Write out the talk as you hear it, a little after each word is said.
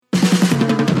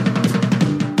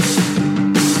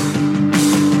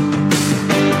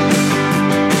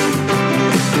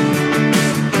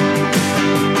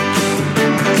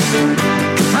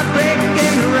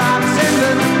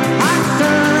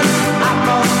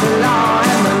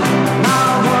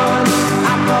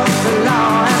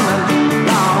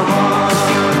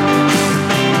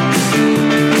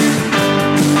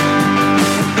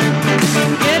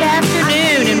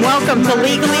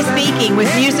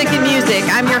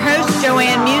host,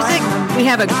 JoAnne Musick. We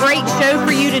have a great show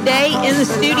for you today. In the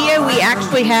studio, we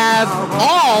actually have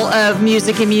all of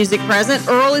Music and Music present.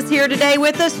 Earl is here today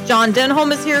with us. John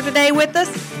Denholm is here today with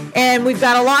us. And we've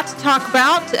got a lot to talk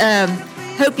about.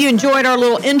 Hope you enjoyed our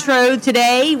little intro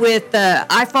today with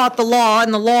I Fought the Law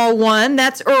and the Law Won.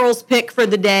 That's Earl's pick for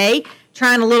the day.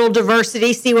 Trying a little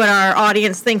diversity, see what our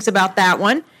audience thinks about that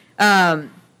one.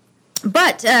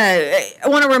 But I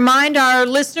want to remind our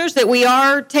listeners that we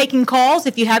are taking calls.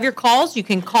 If you have your calls, you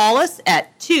can call us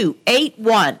at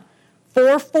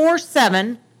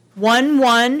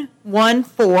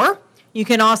 281-447-1114. You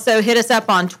can also hit us up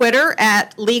on Twitter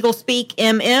at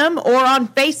LegalSpeakMM or on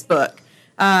Facebook.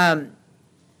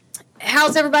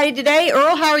 How's everybody today?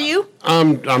 Earl, how are you?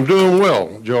 I'm doing well,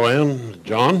 JoAnne.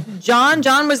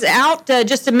 John was out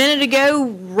just a minute ago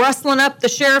rustling up the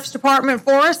sheriff's department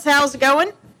for us. How's it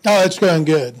going? Oh, it's going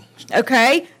good.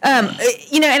 Okay. And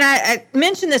I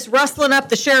mentioned this rustling up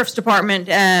the sheriff's department.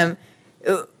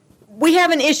 We have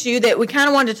an issue that we kind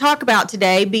of wanted to talk about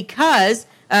today because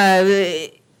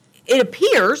it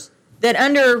appears that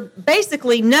under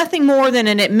basically nothing more than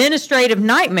an administrative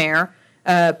nightmare,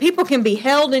 people can be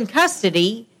held in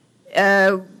custody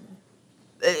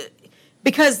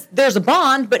because there's a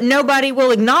bond, but nobody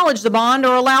will acknowledge the bond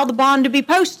or allow the bond to be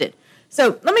posted.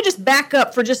 So let me just back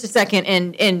up for just a second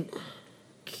and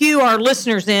cue our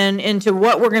listeners into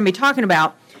what we're going to be talking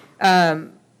about.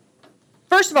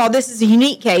 First of all, this is a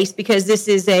unique case because this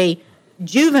is a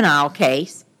juvenile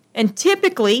case, and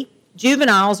typically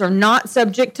juveniles are not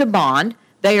subject to bond.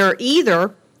 They are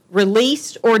either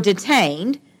released or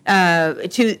detained,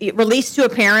 released to a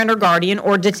parent or guardian,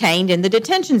 or detained in the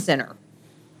detention center.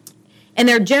 And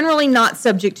they're generally not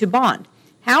subject to bond.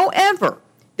 However,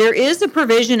 there is a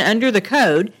provision under the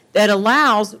code that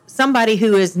allows somebody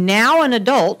who is now an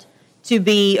adult to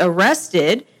be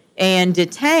arrested and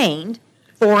detained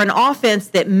for an offense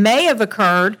that may have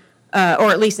occurred, or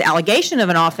at least the allegation of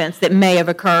an offense that may have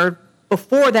occurred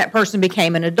before that person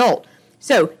became an adult.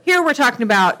 So here we're talking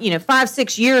about,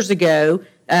 5-6 years ago,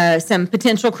 some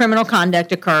potential criminal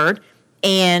conduct occurred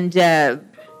and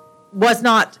was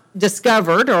not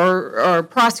discovered or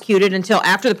prosecuted until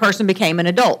after the person became an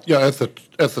adult. Yeah,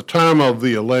 at the time of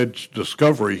the alleged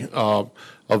discovery of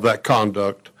that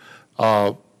conduct,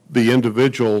 the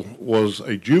individual was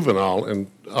a juvenile. And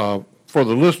for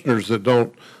the listeners that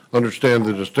don't understand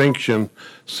the distinction,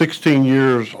 16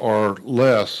 years or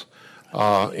less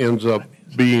ends up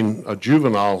being a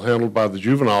juvenile handled by the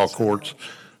juvenile courts.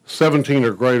 17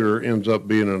 or greater ends up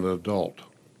being an adult.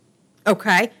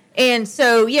 Okay. And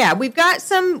so, we're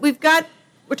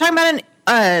talking about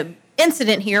an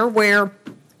incident here where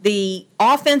the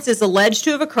offense is alleged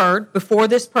to have occurred before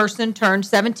this person turned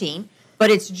 17, but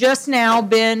it's just now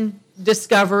been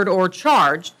discovered or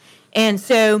charged. And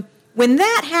so when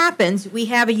that happens, we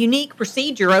have a unique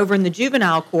procedure over in the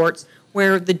juvenile courts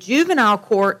where the juvenile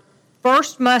court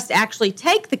first must actually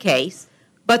take the case,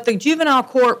 but the juvenile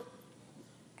court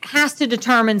has to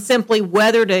determine simply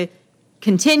whether to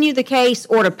continue the case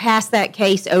or to pass that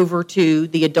case over to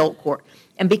the adult court.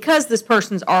 And because this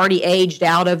person's already aged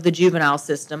out of the juvenile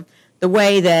system, the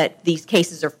way that these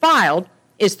cases are filed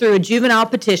is through a juvenile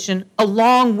petition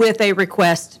along with a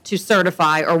request to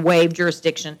certify or waive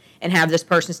jurisdiction and have this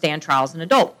person stand trial as an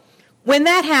adult. When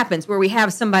that happens, where we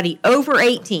have somebody over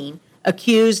 18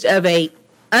 accused of a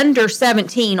under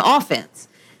 17 offense,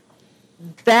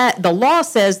 that the law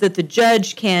says that the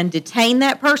judge can detain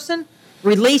that person,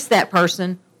 release that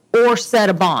person, or set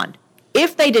a bond.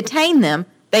 If they detain them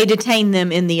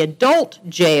in the adult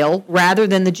jail rather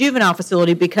than the juvenile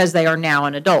facility because they are now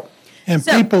an adult. And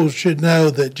people should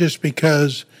know that just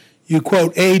because you,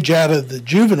 quote, age out of the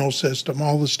juvenile system,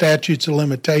 all the statutes of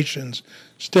limitations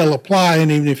still apply,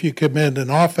 and even if you commit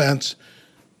an offense,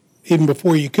 even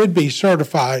before you could be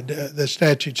certified, the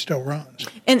statute still runs.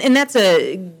 And that's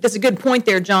a good point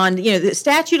there, John. The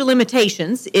statute of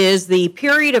limitations is the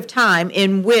period of time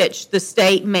in which the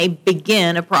state may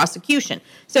begin a prosecution.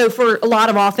 So for a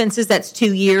lot of offenses, that's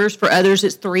 2 years. For others,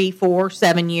 it's 3, 4,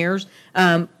 7 years.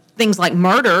 Things like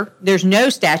murder, there's no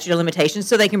statute of limitations,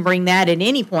 so they can bring that at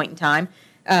any point in time.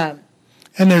 And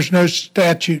there's no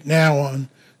statute now on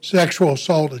sexual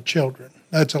assault of children.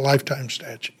 That's a lifetime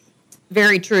statute.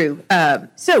 Very true.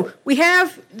 So we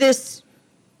have this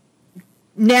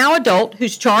now adult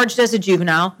who's charged as a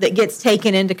juvenile that gets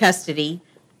taken into custody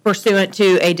pursuant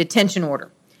to a detention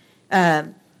order.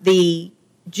 The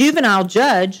juvenile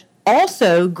judge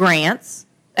also grants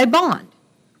a bond.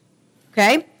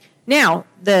 Okay? Now,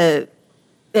 the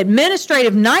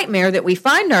administrative nightmare that we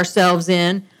find ourselves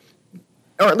in,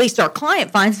 or at least our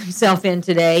client finds himself in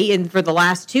today and for the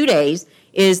last 2 days,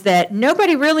 is that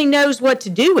nobody really knows what to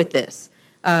do with this.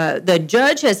 The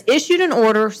judge has issued an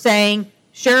order saying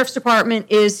Sheriff's Department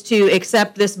is to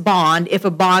accept this bond if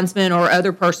a bondsman or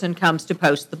other person comes to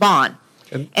post the bond.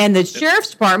 And the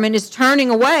Sheriff's Department is turning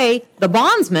away the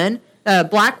bondsman.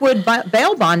 Blackwood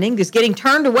bail bonding is getting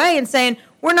turned away and saying,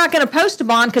 we're not going to post a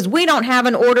bond because we don't have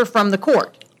an order from the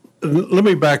court. Let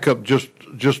me back up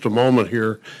just a moment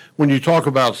here. When you talk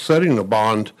about setting a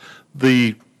bond,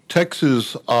 the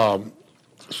Texas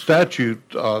statute,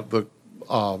 the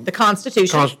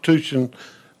Constitution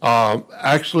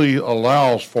actually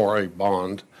allows for a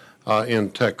bond in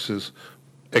Texas,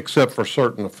 except for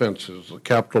certain offenses,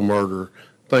 capital murder,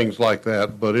 things like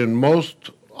that. But in most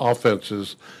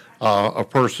offenses, a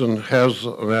person has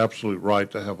an absolute right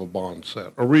to have a bond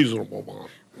set, a reasonable bond.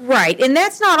 Right, and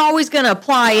that's not always going to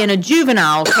apply in a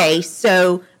juvenile case,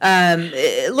 so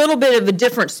a little bit of a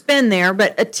different spin there,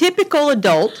 but a typical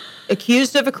adult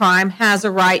accused of a crime has a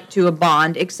right to a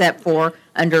bond, except for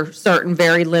under certain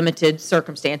very limited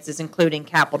circumstances, including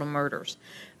capital murders.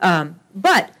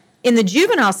 But in the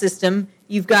juvenile system,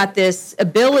 you've got this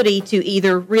ability to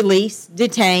either release,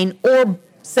 detain, or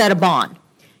set a bond.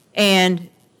 And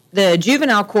the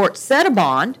juvenile court set a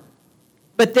bond,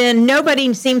 but then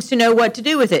nobody seems to know what to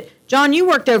do with it. John, you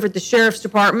worked over at the Sheriff's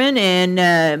Department,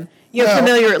 and you're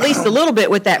familiar at least a little bit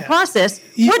with that process.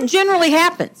 What generally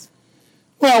happens?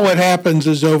 Well, what happens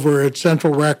is over at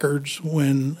Central Records,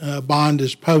 when a bond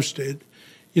is posted,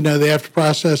 they have to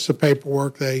process the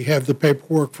paperwork. They have the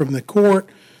paperwork from the court.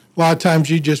 A lot of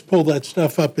times you just pull that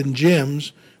stuff up in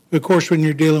gyms. But of course, when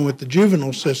you're dealing with the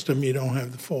juvenile system, you don't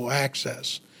have the full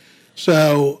access.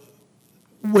 So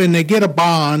when they get a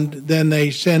bond, then they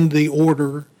send the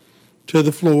order to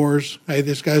the floors. Hey,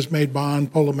 this guy's made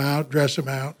bond, pull him out, dress him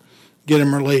out, get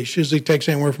him released. Usually takes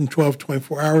anywhere from 12 to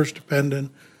 24 hours, depending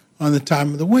on the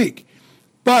time of the week.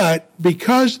 But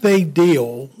because they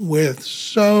deal with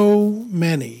so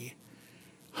many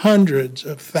hundreds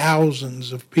of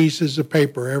thousands of pieces of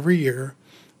paper every year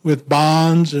with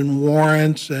bonds and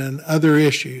warrants and other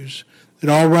issues that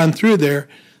all run through there,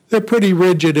 they're pretty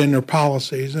rigid in their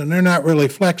policies, and they're not really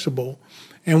flexible.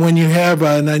 And when you have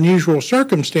an unusual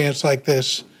circumstance like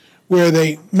this, where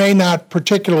they may not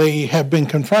particularly have been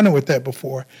confronted with that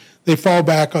before, they fall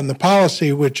back on the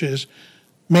policy, which is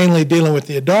mainly dealing with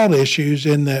the adult issues,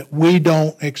 in that we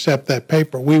don't accept that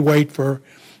paper. We wait for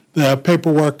the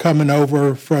paperwork coming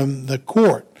over from the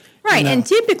court. Right, and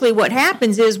typically what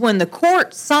happens is when the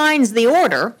court signs the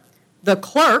order, the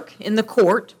clerk in the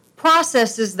court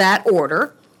processes that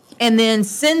order and then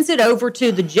sends it over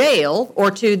to the jail or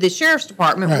to the Sheriff's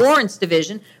Department, Warrants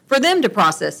Division, for them to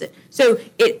process it. So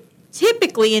it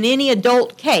typically, in any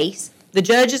adult case, the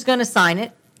judge is going to sign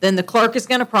it, then the clerk is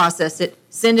going to process it,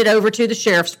 send it over to the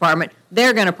Sheriff's Department,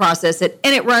 they're going to process it,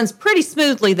 and it runs pretty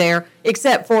smoothly there,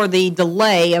 except for the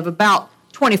delay of about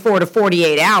 24 to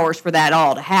 48 hours for that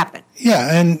all to happen.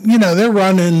 Yeah, and, they're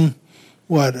running,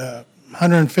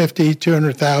 150,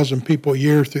 200,000 people a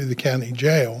year through the county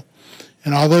jail.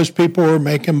 And all those people are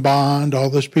making bond, all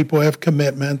those people have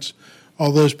commitments,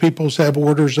 all those people have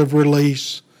orders of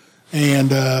release.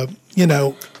 And, you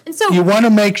want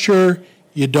to make sure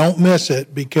you don't miss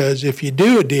it, because if you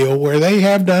do a deal where they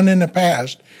have done in the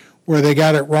past, where they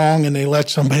got it wrong and they let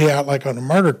somebody out, like on a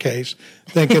murder case,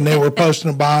 thinking they were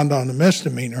posting a bond on a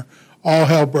misdemeanor, all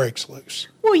hell breaks loose.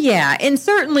 Well, yeah, and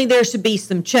certainly there should be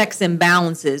some checks and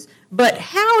balances. But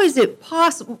how is it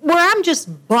possible, where I'm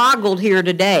just boggled here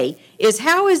today, is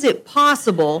how is it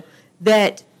possible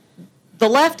that the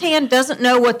left hand doesn't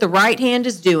know what the right hand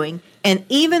is doing, and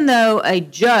even though a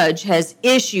judge has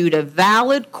issued a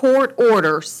valid court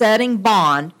order setting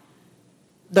bond,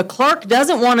 the clerk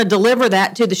doesn't want to deliver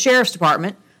that to the Sheriff's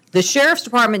Department. The Sheriff's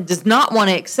Department does not want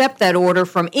to accept that order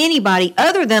from anybody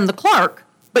other than the clerk,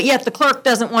 but yet the clerk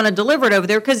doesn't want to deliver it over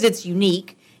there because it's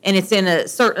unique and it's in a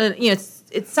certain, it's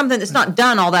something that's not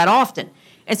done all that often.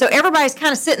 And so everybody's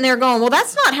kind of sitting there going, well,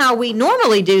 that's not how we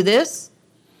normally do this.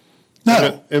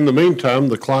 No. In the meantime,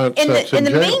 the client sits in jail. In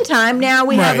the meantime, now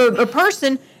we have a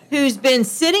person who's been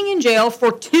sitting in jail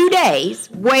for 2 days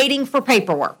waiting for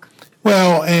paperwork.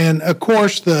 Well, and of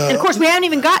course we haven't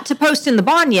even got to posting the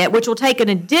bond yet, which will take an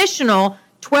additional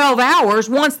 12 hours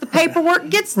once the paperwork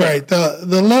gets there. Right.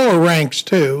 The lower ranks,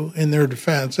 too, in their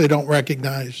defense, they don't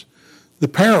recognize the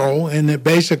peril, and that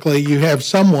basically you have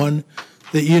someone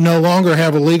that you no longer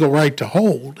have a legal right to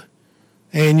hold,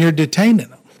 and you're detaining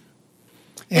them.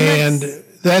 And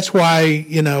that's why,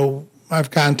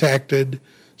 I've contacted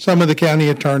some of the county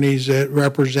attorneys that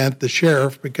represent the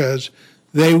sheriff, because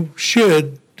they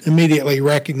should immediately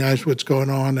recognize what's going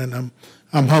on, and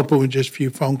I'm hoping with just a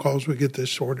few phone calls we get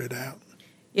this sorted out.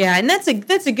 Yeah, and that's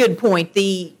a good point.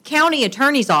 The county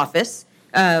attorney's office,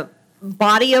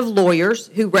 body of lawyers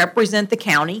who represent the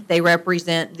county. They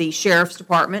represent the sheriff's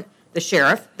department, the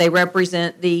sheriff. They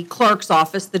represent the clerk's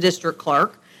office, the district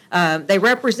clerk. They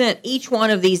represent each one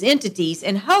of these entities,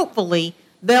 and hopefully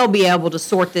they'll be able to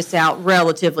sort this out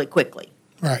relatively quickly.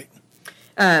 Right.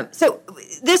 So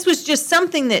this was just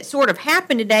something that sort of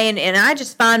happened today, and I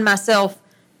just find myself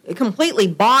completely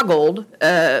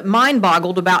mind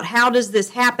boggled about how does this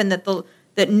happen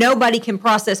that nobody can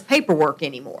process paperwork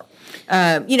anymore.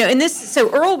 So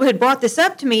Earl had brought this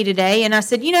up to me today, and I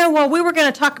said, we were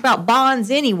going to talk about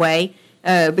bonds anyway,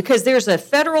 because there's a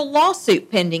federal lawsuit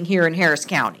pending here in Harris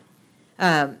County.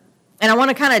 And I want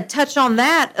to kind of touch on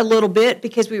that a little bit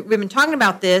because we've been talking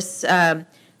about this,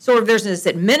 there's this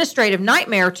administrative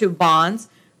nightmare to bonds,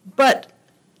 but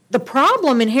the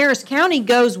problem in Harris County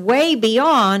goes way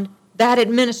beyond that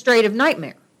administrative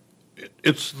nightmare.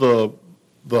 It's the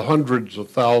hundreds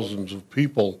of thousands of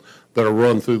people that are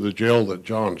run through the jail that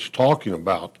John's talking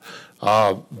about.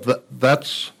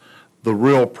 That's the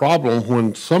real problem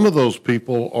when some of those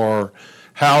people are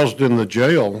housed in the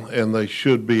jail and they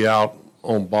should be out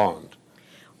on bond.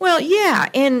 Well, yeah,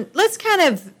 and let's kind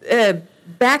of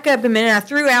back up a minute. I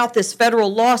threw out this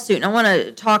federal lawsuit, and I want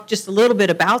to talk just a little bit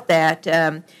about that.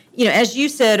 As you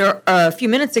said a few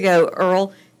minutes ago,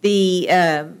 Earl, the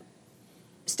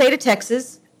state of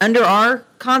Texas, under our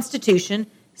Constitution,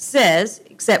 says,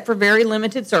 except for very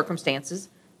limited circumstances,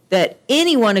 that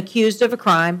anyone accused of a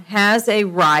crime has a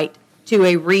right to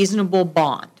a reasonable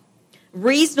bond.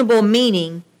 Reasonable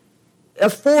meaning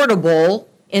affordable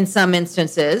in some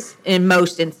instances, in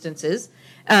most instances,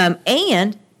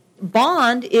 and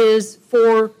bond is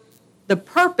for the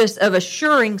purpose of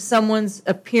assuring someone's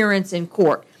appearance in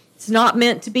court. It's not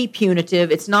meant to be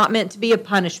punitive. It's not meant to be a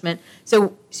punishment.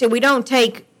 So we don't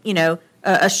take,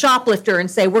 a shoplifter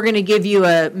and say, we're going to give you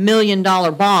 $1 million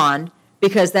bond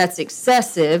because that's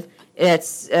excessive.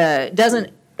 It's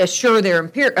doesn't assure their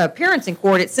appearance in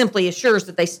court. It simply assures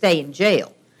that they stay in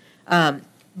jail. So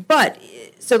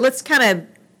let's kind of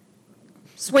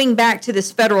swing back to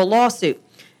this federal lawsuit.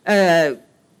 Harris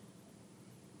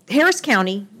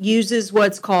County uses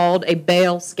what's called a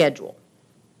bail schedule.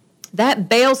 That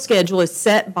bail schedule is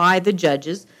set by the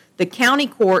judges. The county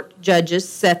court judges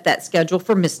set that schedule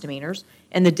for misdemeanors,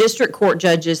 and the district court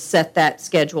judges set that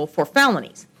schedule for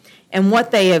felonies. And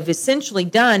what they have essentially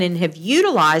done and have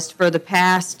utilized for the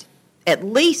past at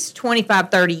least 25,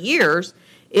 30 years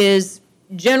is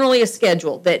generally a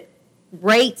schedule that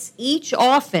rates each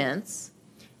offense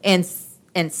and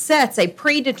sets a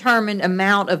predetermined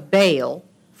amount of bail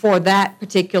for that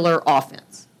particular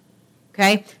offense.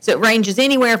 Okay? So it ranges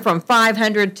anywhere from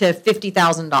 $500 to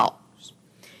 $50,000.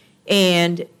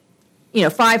 And,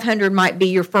 $500 might be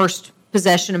your first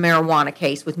possession of marijuana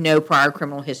case with no prior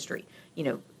criminal history.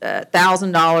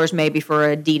 $1,000 maybe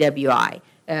for a DWI.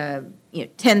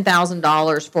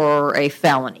 $10,000 for a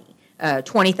felony.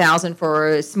 $20,000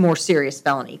 for a more serious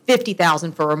felony.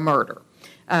 $50,000 for a murder.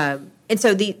 And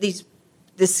so the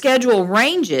schedule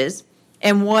ranges,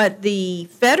 and what the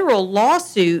federal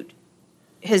lawsuit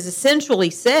has essentially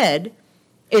said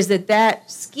is that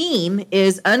scheme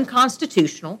is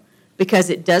unconstitutional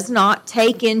because it does not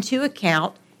take into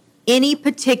account any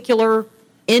particular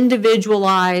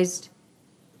individualized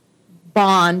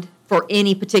bond for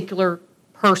any particular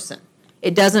person.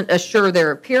 It doesn't assure their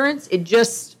appearance. It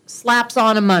just slaps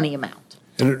on a money amount.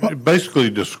 And it basically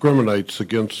discriminates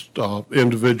against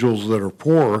individuals that are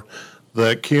poor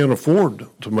that can't afford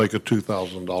to make a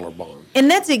 $2,000 bond.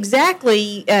 And that's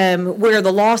exactly where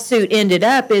the lawsuit ended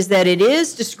up, is that it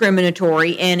is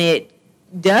discriminatory, and it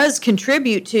does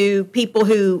contribute to people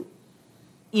who,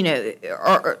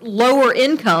 are lower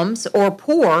incomes or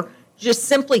poor, just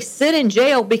simply sit in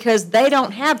jail because they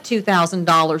don't have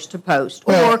 $2,000 to post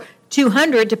or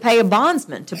 $200 to pay a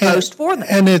bondsman to post for them.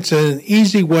 And it's an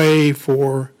easy way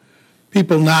for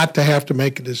people not to have to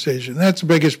make a decision. That's the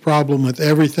biggest problem with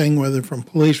everything, whether from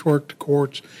police work to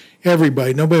courts,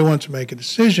 everybody. Nobody wants to make a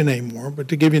decision anymore. But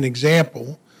to give you an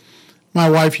example, my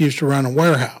wife used to run a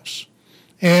warehouse.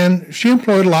 And she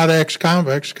employed a lot of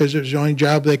ex-convicts because it was the only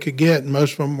job they could get, and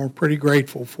most of them were pretty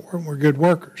grateful for it and were good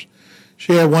workers.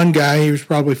 She had one guy, he was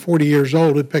probably 40 years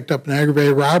old, who picked up an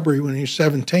aggravated robbery when he was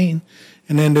 17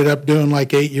 and ended up doing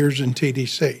like 8 years in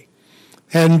TDC.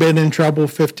 Hadn't been in trouble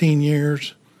 15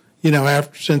 years,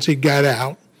 since he got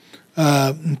out.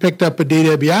 And picked up a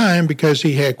DWI, and because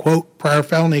he had, quote, prior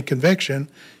felony conviction,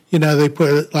 they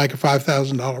put like a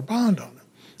 $5,000 bond on him.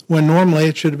 When normally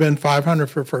it should have been $500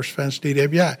 for first offense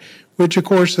DWI, which of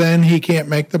course then he can't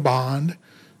make the bond,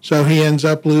 so he ends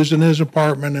up losing his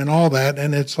apartment and all that.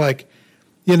 And it's like,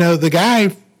 the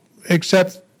guy,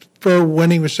 except for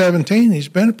when he was 17, he's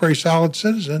been a pretty solid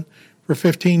citizen for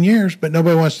 15 years, but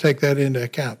nobody wants to take that into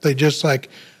account. They just like,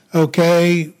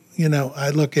 okay, I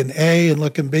look in A and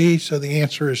look in B, so the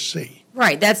answer is C.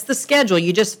 Right, that's the schedule.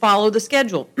 You just follow the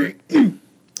schedule. And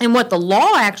what the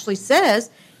law actually says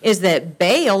is that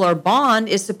bail or bond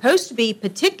is supposed to be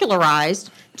particularized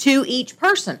to each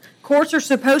person. Courts are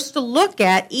supposed to look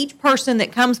at each person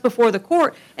that comes before the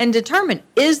court and determine,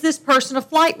 is this person a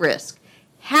flight risk?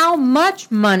 How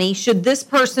much money should this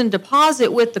person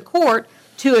deposit with the court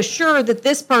to assure that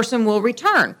this person will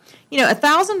return? A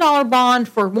 $1,000 bond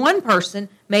for one person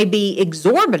may be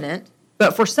exorbitant,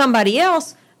 but for somebody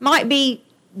else might be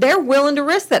they're willing to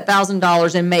risk that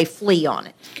 $1,000 and may flee on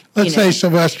it. Let's say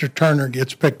Sylvester Turner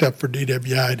gets picked up for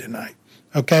DWI tonight.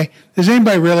 Okay? Does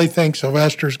anybody really think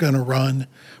Sylvester's going to run?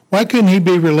 Why couldn't he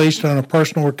be released on a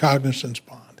personal recognizance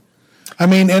bond? I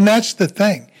mean, and that's the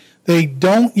thing. They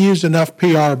don't use enough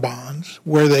PR bonds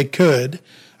where they could.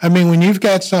 I mean, when you've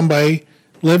got somebody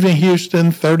lived in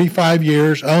Houston 35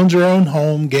 years, owns their own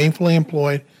home, gainfully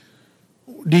employed,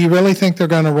 do you really think they're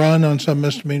going to run on some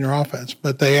misdemeanor offense?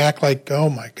 But they act like, oh,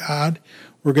 my God,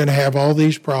 we're going to have all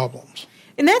these problems.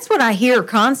 And that's what I hear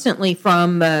constantly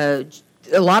from a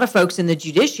lot of folks in the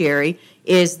judiciary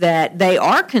is that they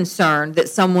are concerned that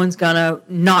someone's going to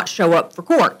not show up for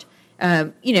court.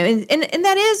 And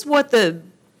that is what the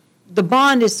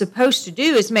bond is supposed to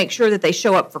do, is make sure that they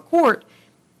show up for court.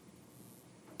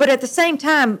 But at the same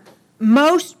time,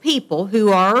 most people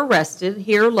who are arrested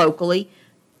here locally,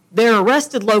 they're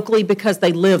arrested locally because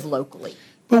they live locally.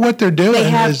 But what they're doing They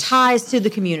have ties to the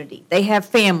community. They have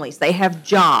families. They have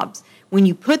jobs. When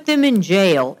you put them in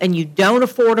jail and you don't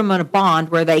afford them a bond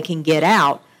where they can get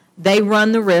out, they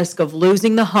run the risk of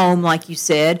losing the home, like you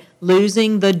said,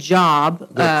 losing the job,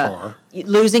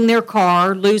 losing their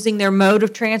car, losing their mode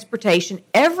of transportation.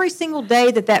 Every single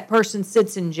day that person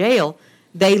sits in jail,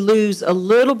 they lose a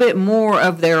little bit more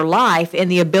of their life and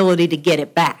the ability to get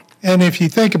it back. And if you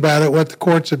think about it, what the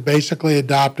courts have basically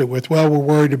adopted with, well, we're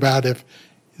worried about if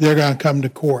they're going to come to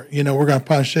court. We're going to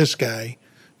punish this guy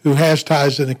who has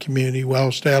ties in the community, well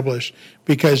established,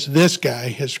 because this guy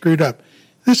has screwed up.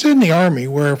 This isn't the Army,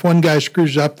 where if one guy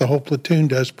screws up, the whole platoon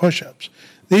does push-ups.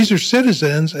 These are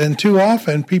citizens, and too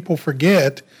often people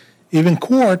forget, even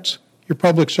courts, you're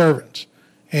public servants.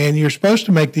 And you're supposed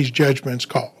to make these judgments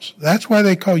calls. That's why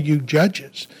they call you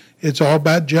judges. It's all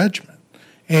about judgment.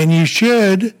 And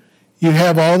you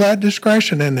have all that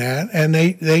discretion in that, and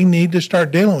they need to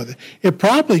start dealing with it. It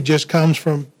probably just comes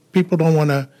from people don't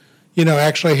want to,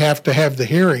 actually have to have the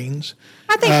hearings.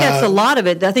 I think that's a lot of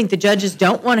it. I think the judges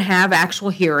don't want to have actual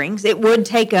hearings. It would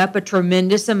take up a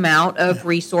tremendous amount of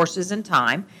resources and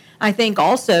time. I think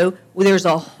also there's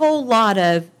a whole lot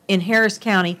of, in Harris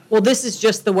County, well, this is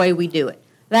just the way we do it.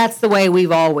 That's the way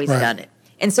we've always done it.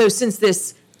 And so since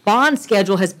this bond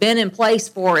schedule has been in place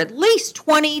for at least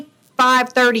 25,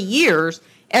 30 years,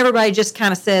 everybody just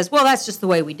kind of says, well, that's just the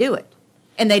way we do it.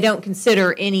 And they don't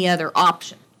consider any other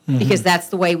option because that's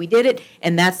the way we did it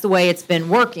and that's the way it's been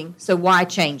working. So why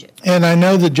change it? And I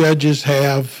know the judges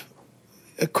have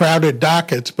crowded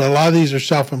dockets, but a lot of these are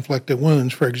self-inflicted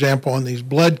wounds. For example, in these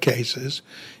blood cases,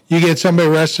 you get somebody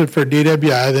arrested for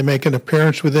DWI, they make an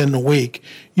appearance within a week.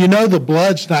 The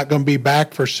blood's not going to be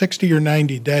back for 60 or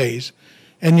 90 days,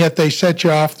 and yet they set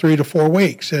you off 3 to 4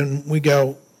 weeks. And we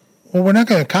go, well, we're not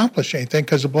going to accomplish anything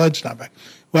because the blood's not back.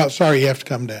 Well, sorry, you have to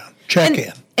come down. Check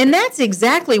in. And that's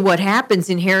exactly what happens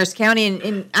in Harris County.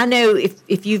 And I know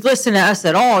if you've listened to us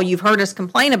at all, you've heard us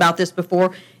complain about this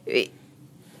before.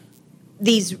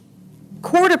 These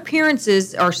court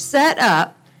appearances are set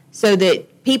up so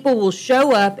that people will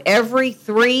show up every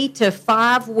 3 to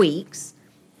 5 weeks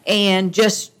and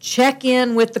just check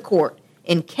in with the court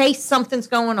in case something's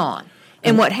going on.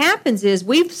 And what happens is,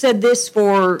 we've said this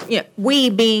for,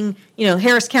 we being,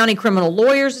 Harris County Criminal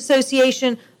Lawyers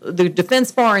Association, the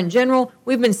defense bar in general,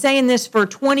 we've been saying this for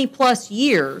 20 plus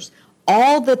years.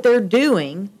 All that they're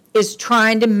doing is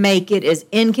trying to make it as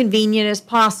inconvenient as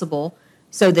possible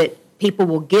so that people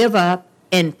will give up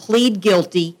and plead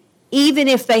guilty, even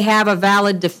if they have a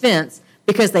valid defense,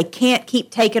 because they can't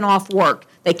keep taking off work.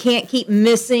 They can't keep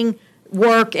missing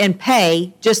work and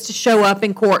pay just to show up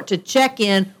in court to check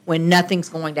in when nothing's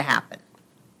going to happen.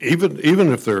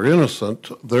 Even if they're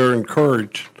innocent, they're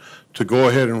encouraged to go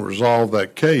ahead and resolve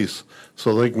that case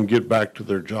so they can get back to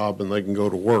their job and they can go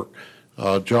to work.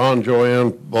 John,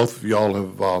 JoAnne, both of y'all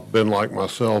have been like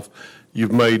myself.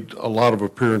 You've made a lot of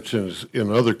appearances in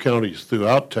other counties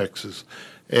throughout Texas,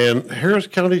 and Harris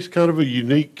County is kind of a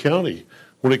unique county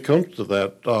when it comes to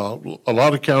that. A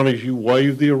lot of counties, you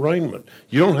waive the arraignment.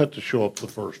 You don't have to show up the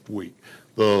first week.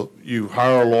 you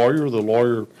hire a lawyer, the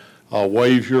lawyer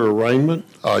waives your arraignment,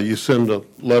 you send a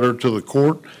letter to the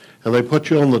court, and they put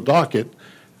you on the docket.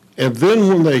 And then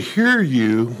when they hear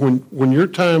you, when your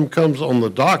time comes on the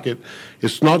docket,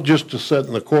 it's not just to sit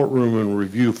in the courtroom and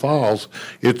review files,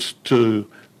 it's to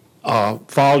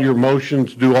file your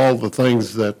motions, do all the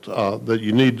things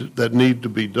that need to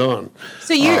be done.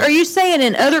 So are you saying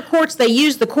in other courts they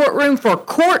use the courtroom for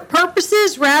court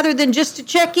purposes rather than just to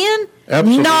check in?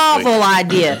 Absolutely. Novel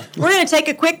idea. We're going to take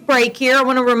a quick break here. I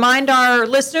want to remind our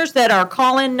listeners that our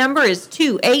call-in number is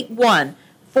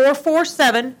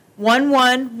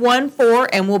 281-447-1114,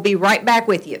 and we'll be right back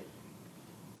with you.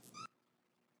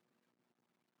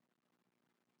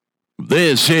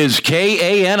 This is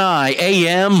KANI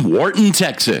AM Wharton,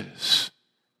 Texas.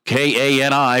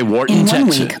 KANI Wharton,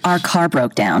 Texas. In 1 week, our car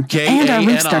broke down, and our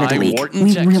roof started to leak. Wharton,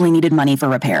 We Texas. really needed money for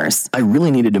repairs. I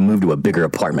really needed to move to a bigger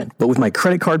apartment, but with my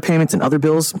credit card payments and other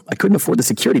bills, I couldn't afford the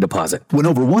security deposit. When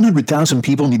over 100,000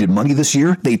 people needed money this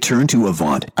year, they turned to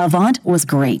Avant. Avant was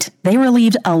great. They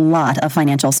relieved a lot of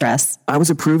financial stress. I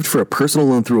was approved for a personal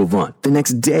loan through Avant. The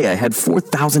next day, I had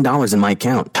 $4,000 in my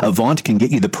account. Avant can get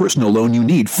you the personal loan you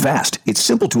need fast. It's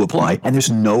simple to apply, and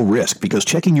there's no risk because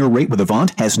checking your rate with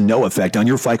Avant has no effect on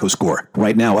your FICO score.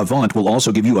 Right now, Avant will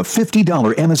also give you a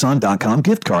 $50 Amazon.com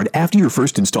gift card after your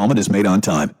first installment is made on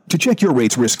time. To check your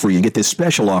rates risk-free and get this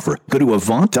special offer, go to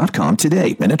Avant.com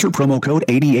today and enter promo code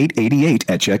 8888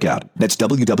 at checkout. That's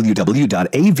www.avant.com,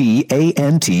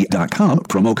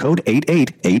 promo code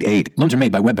 8888. Loans are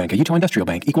made by WebBank, a Utah industrial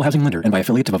bank, equal housing lender, and by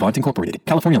affiliates of Avant Incorporated.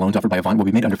 California loans offered by Avant will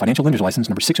be made under financial lender's license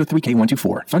number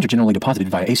 603K124. Funds are generally deposited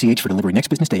via ACH for delivery next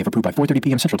business day if approved by 4:30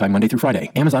 p.m. Central Time, Monday through Friday.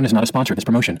 Amazon is not a sponsor of this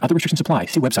promotion. Other restrictions apply.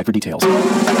 See website for details.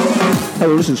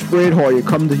 Hello, this is Fred Hoyer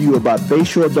coming to you about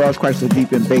Bayshore Dodge Chrysler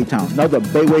Jeep in Baytown, another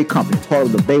Bayway company, part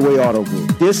of the Bayway Auto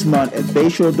Group. This month at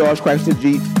Bayshore Dodge Chrysler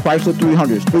Jeep, Chrysler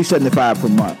 300s, $375 per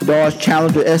month. Dodge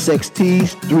Challenger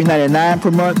SXTs, $399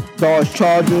 per month. Dodge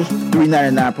Chargers,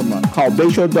 $399 per month. Call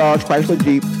Bayshore Dodge Chrysler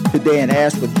Jeep today and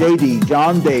ask for JD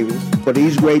John Davis for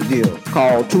these great deals.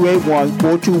 Call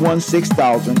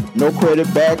 281-421-6000. No credit,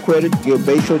 bad credit. Give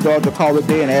Bayshore Dodge a call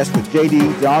today and ask for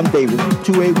JD John Davis,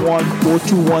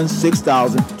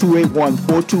 281-421-6000,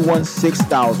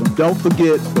 281-421-6000. Don't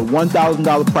forget the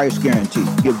 $1,000 price guarantee.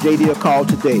 Give JD a call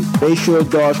today. Bayshore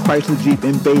Dodge Chrysler Jeep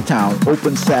in Baytown,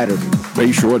 open Saturday.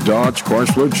 Bayshore Dodge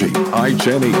Chrysler Jeep,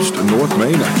 I-10 East, North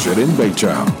Main exit in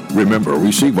Baytown. Remember,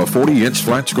 receive a 40-inch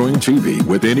flat-screen TV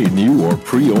with any new or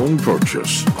pre-owned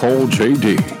purchase. Call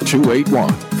JD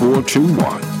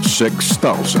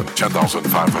 281-421-6000.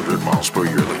 10,500 miles per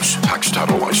year lease. Tax,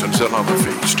 title, license, and other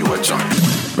fees due at signing.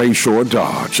 Bayshore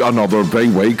Dodge, another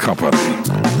Bayway company.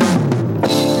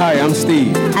 Hi, I'm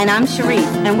Steve. And I'm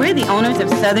Sharice, and we're the owners of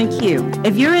Southern Q.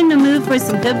 If you're in the mood for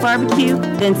some good barbecue,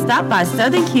 then stop by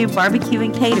Southern Q Barbecue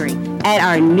and Catering at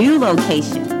our new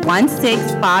location,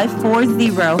 16540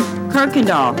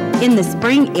 Kirkendall in the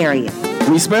Spring area.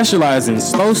 We specialize in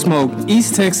slow smoke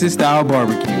East Texas style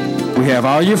barbecue. We have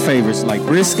all your favorites like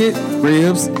brisket,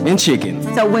 ribs, and chicken.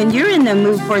 So when you're in the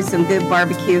mood for some good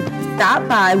barbecue, stop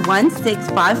by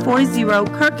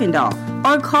 16540 Kirkendall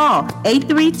or call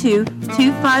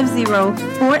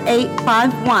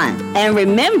 832-250-4851. And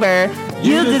remember,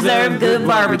 you deserve good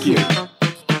barbecue.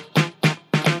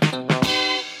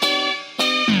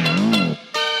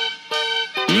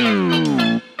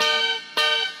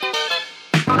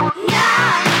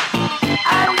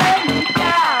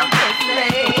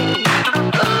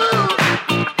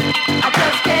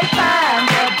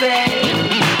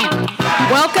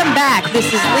 Welcome back. This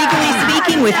is Legally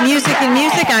Speaking with Music and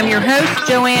Music. I'm your host,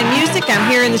 JoAnne Musick. I'm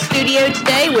here in the studio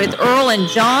today with Earl and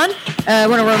John. I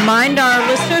want to remind our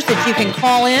listeners that you can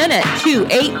call in at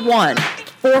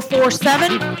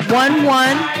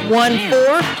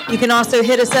 281-447-1114. You can also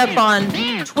hit us up on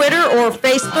Twitter or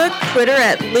Facebook. Twitter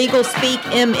at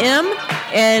LegalSpeakMM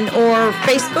and or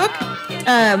Facebook.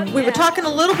 We were talking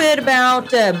a little bit about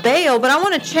bail, but I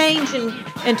want to change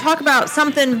and talk about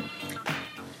something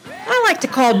I like to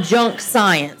call junk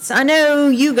science. I know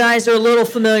you guys are a little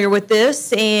familiar with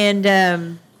this, and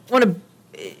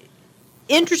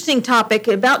interesting topic.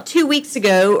 About 2 weeks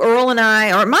ago, Earl and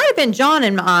I, or it might have been John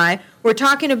and I, were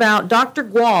talking about Dr.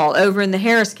 Gual over in the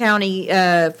Harris County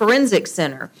Forensic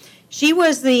Center. She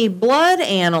was the blood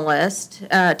analyst,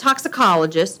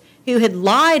 toxicologist, who had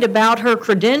lied about her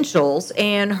credentials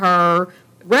and her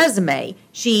resume.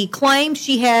 She claimed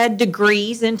she had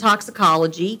degrees in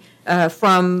toxicology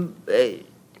from I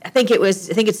think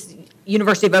it's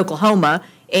University of Oklahoma,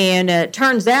 and it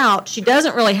turns out she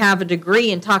doesn't really have a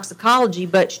degree in toxicology,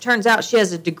 but it turns out she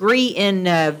has a degree in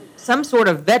some sort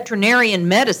of veterinarian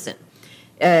medicine.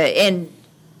 And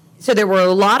So there were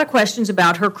a lot of questions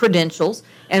about her credentials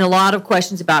and a lot of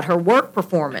questions about her work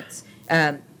performance.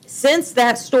 Since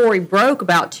that story broke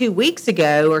about 2 weeks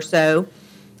ago or so,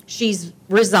 she's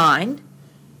resigned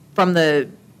from the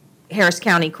Harris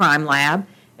County Crime Lab.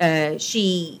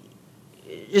 She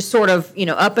just sort of,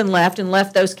 up and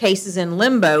left those cases in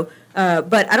limbo.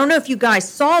 But I don't know if you guys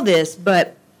saw this,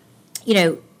 but,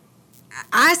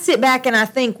 I sit back and I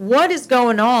think, what is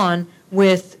going on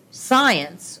with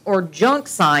science or junk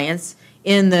science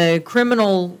in the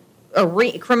criminal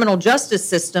justice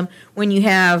system when you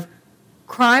have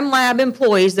crime lab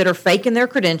employees that are faking their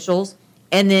credentials,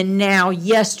 and then now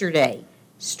yesterday,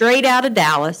 straight out of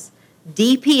Dallas,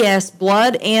 DPS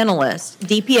blood analyst,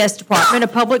 DPS Department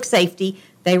of Public Safety,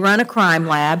 they run a crime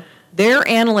lab. Their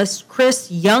analyst,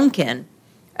 Chris Youngkin,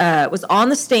 was on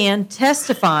the stand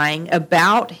testifying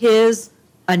about his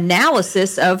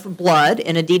analysis of blood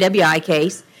in a DWI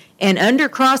case, and under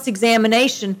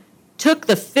cross-examination took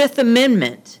the Fifth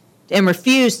Amendment and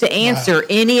refused to answer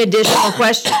any additional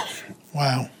questions.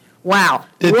 Wow. Wow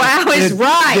is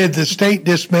right. Did the state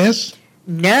dismiss?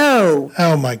 No.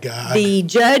 Oh, my God. The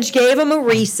judge gave him a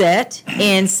reset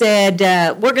and said,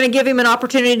 we're going to give him an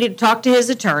opportunity to talk to his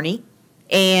attorney,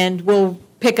 and we'll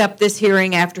pick up this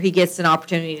hearing after he gets an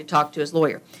opportunity to talk to his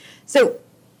lawyer. So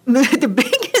the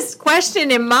biggest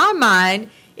question in my mind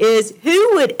is,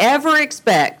 who would ever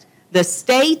expect the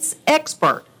state's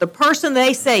expert, the person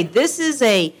they say this is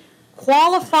a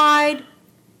qualified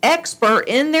expert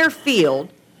in their field,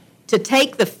 to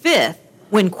take the Fifth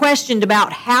when questioned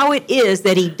about how it is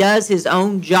that he does his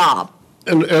own job?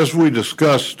 And as we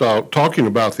discussed, talking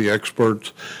about the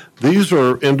experts, these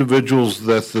are individuals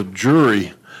that the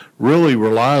jury really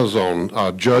relies on.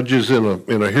 Judges in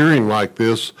a hearing like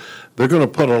this, they're going to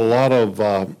put a lot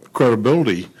of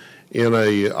credibility in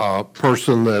a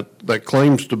person that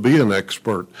claims to be an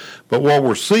expert. But what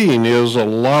we're seeing is a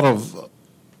lot of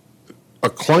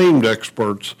acclaimed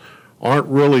experts aren't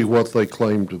really what they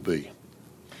claim to be.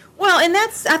 Well, and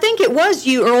I think it was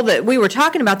you, Earl, that we were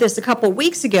talking about this a couple of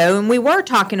weeks ago, and we were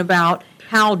talking about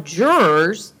how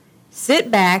jurors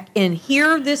sit back and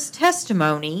hear this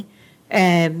testimony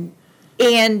and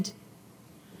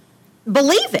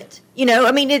believe it.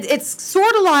 It's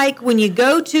sort of like when you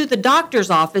go to the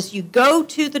doctor's office, you go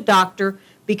to the doctor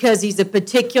because he's a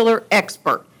particular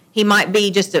expert. He might be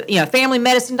just a family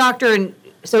medicine doctor, and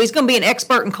so he's going to be an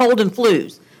expert in cold and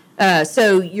flus.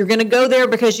 So you're going to go there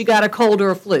because you got a cold or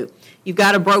a flu. You've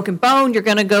got a broken bone, you're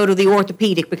going to go to the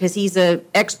orthopedic because he's an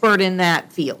expert in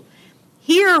that field.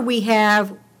 Here we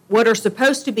have what are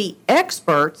supposed to be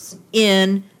experts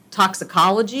in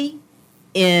toxicology,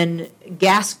 in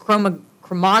gas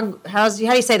how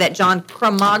do you say that, John?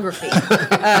 Chromatography.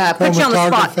 Put you on the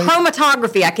spot.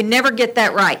 Chromatography. I can never get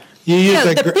that right. You use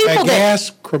a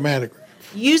gas chromatograph.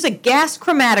 Use a gas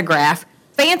chromatograph,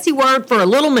 fancy word for a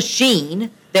little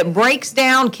machine that breaks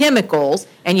down chemicals,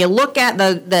 and you look at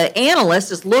the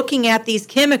analyst is looking at these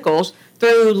chemicals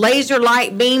through laser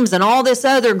light beams and all this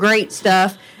other great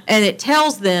stuff, and it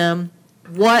tells them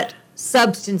what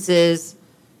substances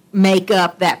make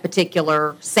up that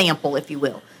particular sample, if you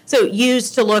will. So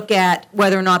used to look at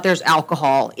whether or not there's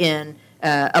alcohol in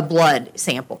a blood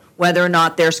sample, whether or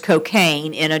not there's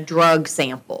cocaine in a drug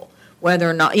sample, whether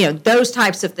or not, those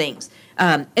types of things.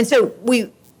 And so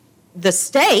the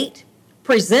state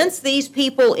presents these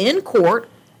people in court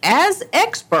as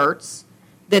experts,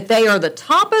 that they are the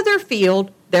top of their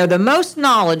field, they're the most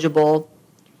knowledgeable,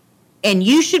 and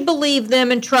you should believe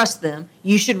them and trust them.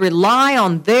 You should rely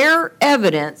on their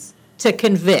evidence to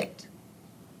convict.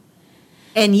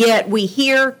 And yet we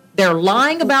hear they're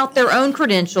lying about their own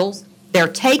credentials.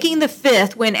 They're taking the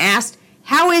Fifth when asked,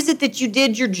 how is it that you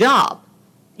did your job?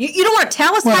 You don't want to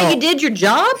tell us how you did your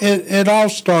job? It all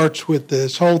starts with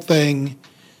this whole thing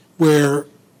where,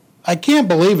 I can't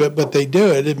believe it, but they do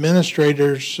it.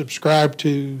 Administrators subscribe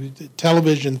to the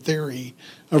television theory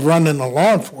of running a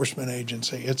law enforcement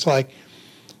agency. It's like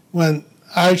when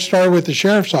I started with the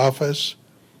sheriff's office,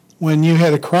 when you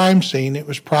had a crime scene, it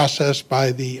was processed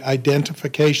by the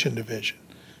identification division.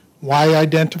 Why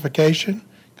identification?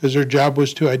 Because their job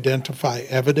was to identify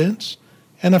evidence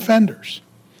and offenders,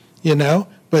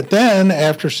 But then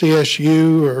after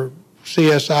CSU or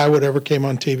CSI, whatever came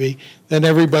on TV, then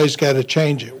everybody's got to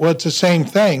change it. Well, it's the same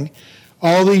thing.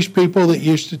 All these people that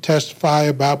used to testify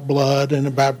about blood and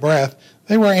about breath,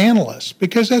 they were analysts,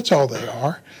 because that's all they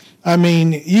are. I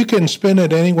mean, you can spin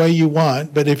it any way you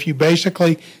want, but if you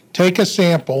basically take a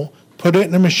sample, put it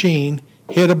in a machine,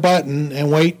 hit a button,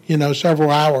 and wait,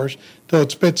 several hours till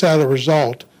it spits out a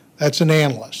result, that's an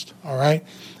analyst, all right?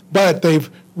 But they've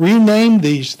renamed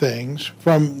these things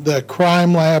from the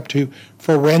crime lab to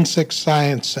Forensic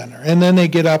Science Center. And then they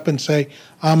get up and say,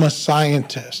 I'm a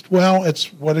scientist. Well,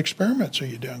 it's what experiments are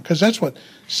you doing? Because that's what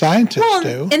scientists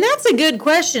do. And that's a good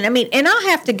question. I mean, and I'll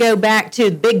have to go back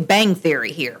to Big Bang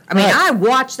Theory here. I mean, Right. I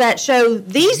watched that show.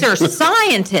 These are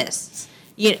scientists,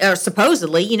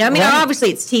 supposedly. I mean, Right. obviously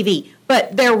it's TV,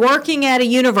 but they're working at a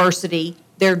university.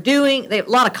 They have a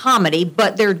lot of comedy,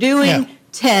 but they're doing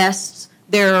tests.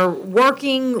 They're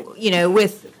working,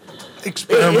 with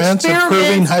Experiments and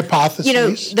proving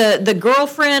hypotheses. The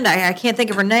girlfriend, I can't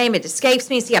think of her name. It escapes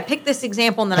me. See, I picked this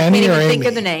example and then Penny I can't or even think Amy?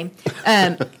 of the name.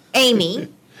 Amy.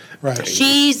 Right.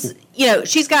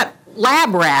 She's got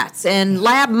lab rats and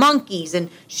lab monkeys, and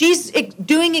she's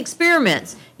doing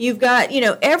experiments. You've got,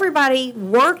 everybody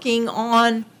working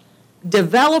on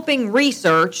developing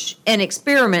research and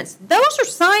experiments. Those are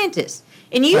scientists.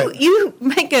 And you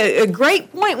make a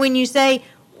great point when you say,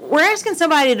 we're asking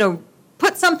somebody to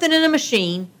put something in a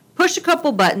machine, push a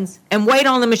couple buttons, and wait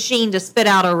on the machine to spit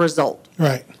out a result.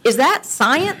 Right. Is that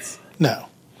science? No.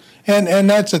 And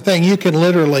that's the thing. You can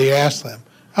literally ask them,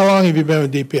 how long have you been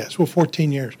with DPS? Well,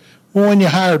 14 years. Well, when you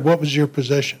hired, what was your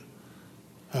position?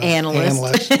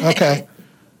 Analyst. Okay.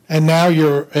 And now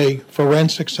you're a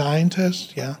forensic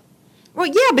scientist? Yeah. Well,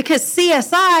 yeah, because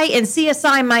CSI and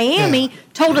CSI Miami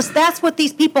told us that's what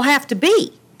these people have to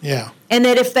be. Yeah. And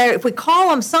that if we call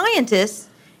them scientists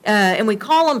and we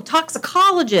call them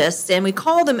toxicologists and we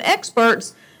call them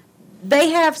experts, they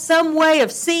have some way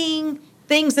of seeing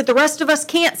things that the rest of us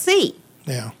can't see.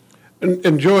 Yeah. And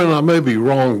JoAnne, I may be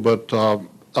wrong, but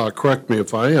correct me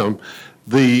if I am.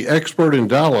 The expert in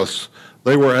Dallas,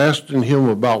 they were asking him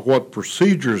about what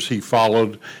procedures he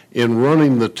followed in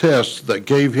running the tests that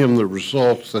gave him the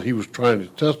results that he was trying to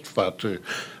testify to.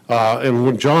 And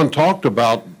when John talked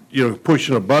about,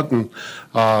 pushing a button,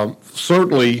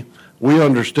 certainly we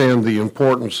understand the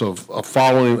importance of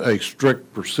following a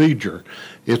strict procedure.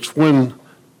 It's when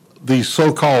these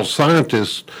so-called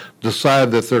scientists decide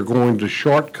that they're going to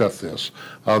shortcut this.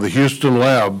 The Houston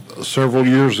lab several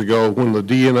years ago, when the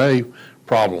DNA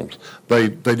problems, they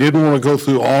didn't want to go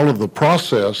through all of the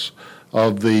process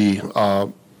of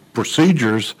the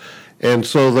procedures, and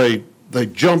so they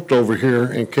jumped over here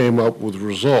and came up with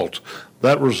results.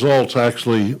 That results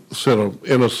actually sent an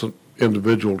innocent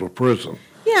individual to prison.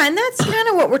 Yeah, and that's kind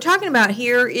of what we're talking about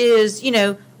here is,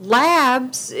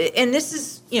 labs, and this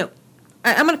is,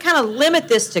 I'm going to kind of limit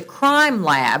this to crime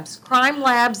labs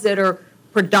that are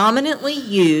predominantly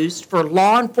used for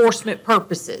law enforcement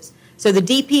purposes. So the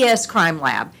DPS crime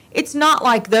lab, it's not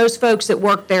like those folks that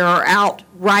work there are out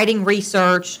writing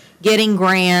research, getting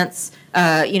grants,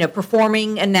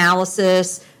 performing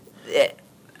analysis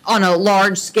on a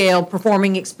large scale,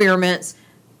 performing experiments.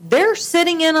 They're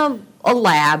sitting in a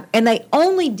lab, and they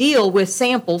only deal with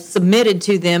samples submitted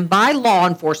to them by law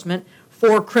enforcement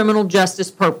for criminal justice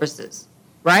purposes,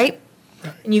 right?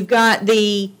 And you've got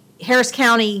the Harris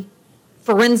County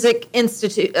Forensic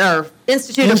Institute, or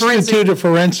Institute of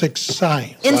Forensic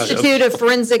Science. Institute of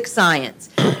Forensic Science.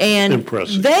 And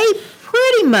Impressive. they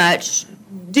pretty much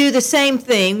do the same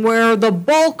thing where the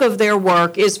bulk of their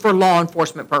work is for law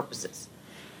enforcement purposes.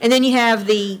 And then you have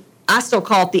I still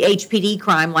call it the HPD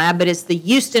crime lab, but it's the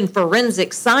Houston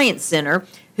Forensic Science Center,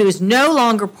 who is no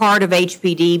longer part of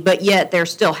HPD, but yet they're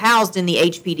still housed in the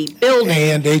HPD building.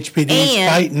 And HPD is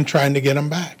fighting, trying to get them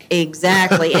back.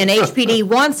 Exactly. And HPD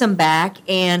wants them back,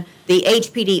 and the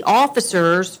HPD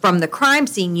officers from the crime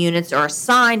scene units are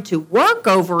assigned to work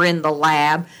over in the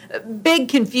lab. Big,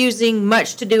 confusing,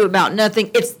 much to do about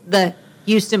nothing. It's the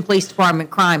Houston Police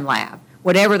Department crime lab,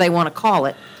 whatever they want to call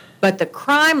it. But the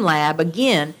crime lab,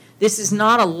 again, this is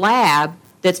not a lab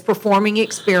that's performing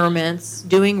experiments,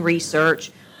 doing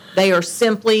research. They are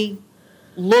simply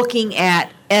looking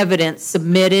at evidence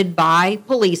submitted by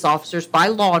police officers, by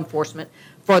law enforcement,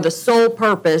 for the sole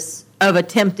purpose of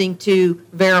attempting to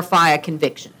verify a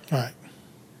conviction. Right.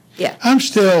 Yeah. I'm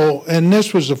still, and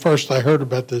this was the first I heard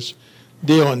about this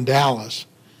deal in Dallas,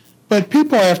 but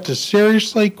people have to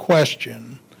seriously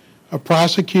question a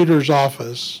prosecutor's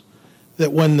office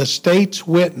that when the state's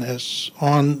witness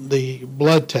on the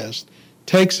blood test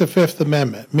takes the Fifth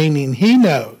Amendment, meaning he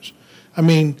knows,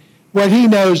 what he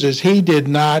knows is he did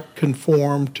not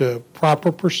conform to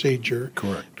proper procedure.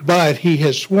 Correct. But he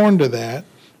has sworn to that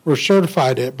or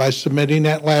certified it by submitting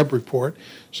that lab report.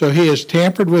 So he has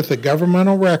tampered with a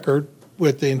governmental record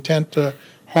with the intent to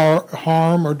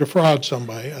harm or defraud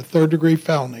somebody, a third-degree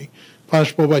felony,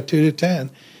 punishable by 2 to 10.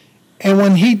 And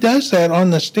when he does that on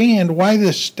the stand, why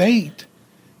the state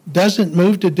doesn't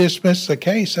move to dismiss the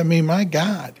case? My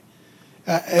God.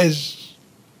 As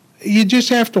you just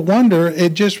have to wonder,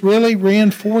 it just really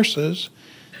reinforces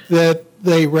that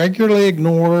they regularly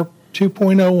ignore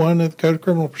 2.01 of the Code of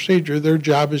Criminal Procedure, their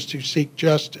job is to seek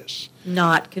justice.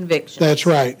 Not conviction. That's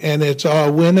right. And it's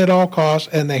a win at all costs,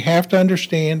 and they have to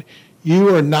understand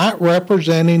you are not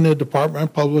representing the Department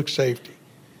of Public Safety.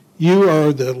 You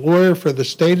are the lawyer for the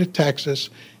state of Texas,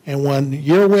 and when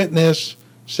your witness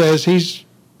says he's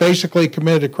basically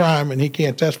committed a crime and he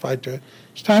can't testify to it,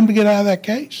 it's time to get out of that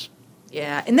case.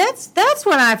 Yeah, and that's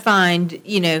what I find,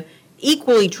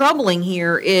 equally troubling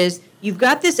here is you've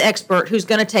got this expert who's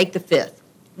going to take the fifth.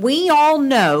 We all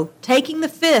know taking the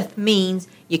fifth means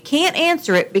you can't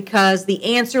answer it because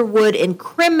the answer would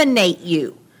incriminate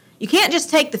you. You can't just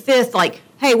take the fifth like,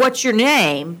 hey, what's your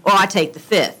name? Or I take the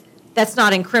fifth. That's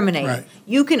not incriminating. Right.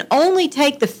 You can only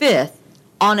take the fifth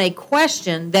on a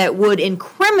question that would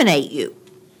incriminate you.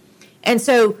 And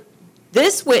so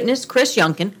this witness, Chris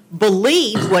Youngkin,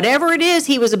 believes whatever it is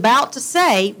he was about to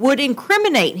say would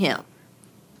incriminate him.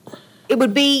 It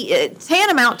would be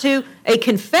tantamount to a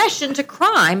confession to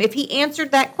crime if he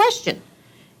answered that question.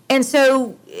 And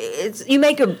so you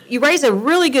raise a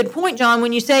really good point, John,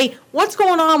 when you say, what's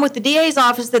going on with the DA's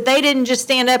office that they didn't just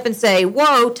stand up and say,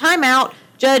 whoa, time out,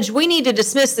 Judge, we need to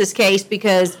dismiss this case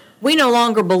because we no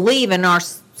longer believe in our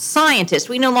scientist.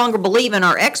 We no longer believe in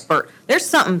our expert. There's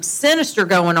something sinister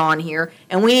going on here,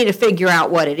 and we need to figure out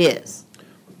what it is.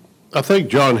 I think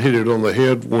John hit it on the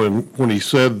head when he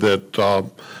said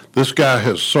that this guy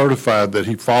has certified that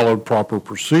he followed proper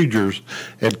procedures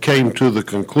and came to the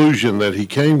conclusion that he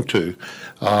came to.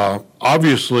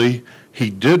 Obviously, he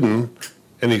didn't,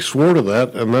 and he swore to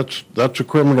that, and that's a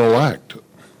criminal act.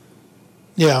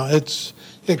 Yeah,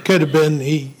 it could have been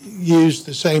he used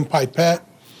the same pipette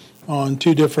on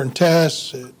two different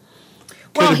tests. It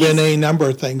could have been any number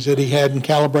of things that he hadn't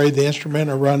calibrated the instrument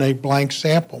or run a blank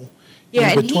sample.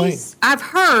 Yeah, and I've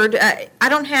heard, I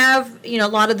don't have, a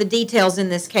lot of the details in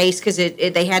this case because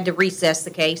they had to recess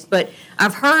the case, but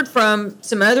I've heard from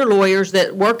some other lawyers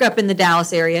that work up in the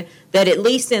Dallas area that at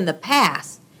least in the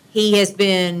past, he has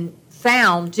been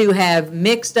found to have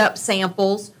mixed up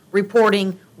samples,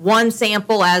 reporting one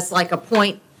sample as like a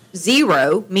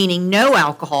 0.0, meaning no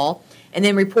alcohol, and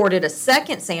then reported a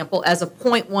second sample as a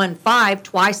 0.15,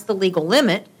 twice the legal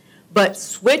limit, but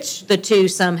switched the two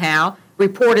somehow,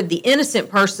 reported the innocent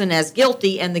person as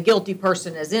guilty and the guilty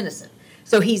person as innocent.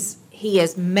 So he's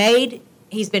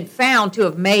been found to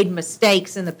have made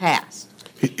mistakes in the past.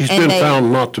 He's been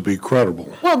found not to be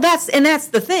credible. Well, that's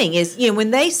the thing is,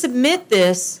 when they submit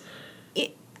this,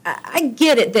 I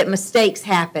get it that mistakes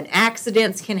happen,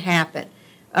 accidents can happen,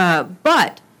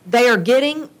 but they are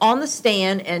getting on the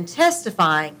stand and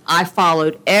testifying, I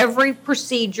followed every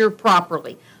procedure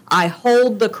properly. I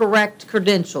hold the correct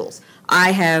credentials.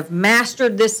 I have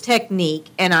mastered this technique,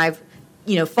 and I've,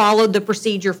 followed the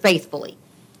procedure faithfully.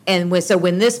 And so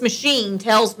when this machine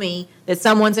tells me that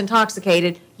someone's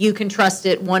intoxicated, you can trust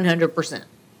it 100%.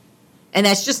 And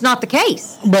that's just not the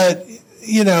case. But,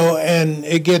 and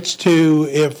it gets to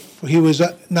if he was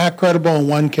not credible in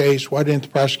one case, why didn't the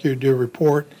prosecutor do a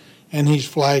report? And he's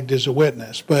flagged as a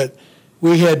witness. But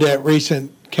we had that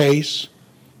recent case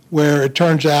where it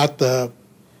turns out the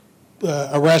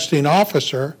arresting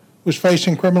officer was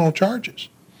facing criminal charges.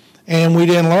 And we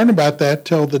didn't learn about that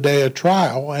till the day of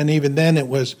trial. And even then it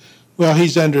was,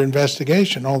 he's under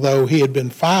investigation, although he had been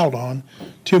filed on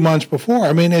 2 months before.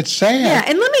 I mean, it's sad. Yeah,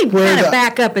 and let me kind of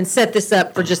back up and set this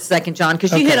up for just a second, John,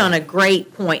 because you hit on a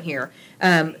great point here.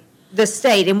 The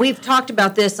state, and we've talked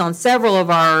about this on several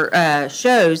of our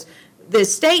shows, the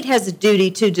state has a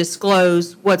duty to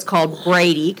disclose what's called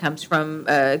Brady, comes from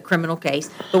a criminal case,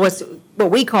 but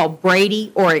what we call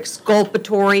Brady or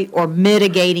exculpatory or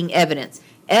mitigating evidence.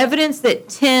 Evidence that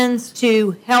tends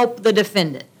to help the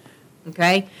defendant,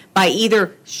 okay, by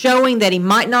either showing that he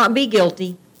might not be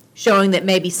guilty, showing that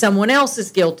maybe someone else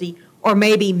is guilty, or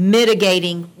maybe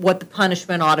mitigating what the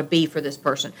punishment ought to be for this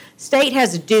person. State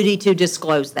has a duty to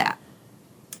disclose that.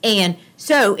 And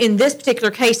so in this particular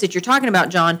case that you're talking about,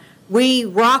 John, we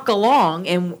rock along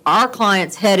and our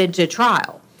client's headed to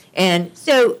trial. And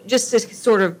so just to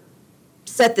sort of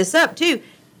set this up too,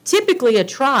 typically a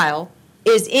trial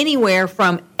is anywhere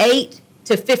from 8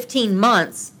 to 15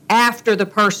 months after the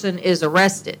person is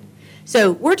arrested.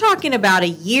 So we're talking about a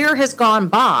year has gone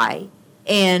by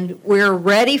and we're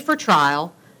ready for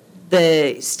trial.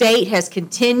 The state has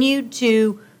continued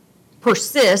to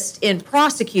persist in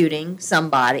prosecuting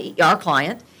somebody, our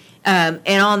client, and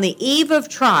on the eve of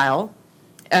trial,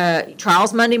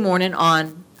 trial's Monday morning,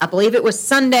 on, I believe it was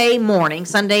Sunday morning,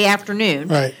 Sunday afternoon,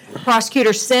 right. The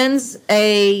prosecutor sends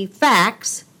a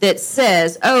fax that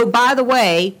says, oh, by the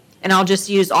way, and I'll just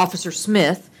use Officer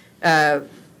Smith, who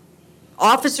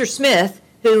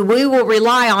we will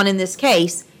rely on in this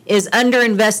case, is under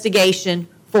investigation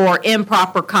for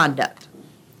improper conduct,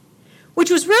 which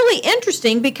was really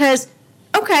interesting because,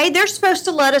 okay, they're supposed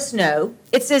to let us know.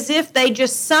 It's as if they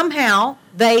just somehow,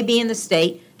 they being the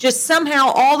state, just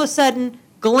somehow all of a sudden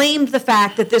gleamed the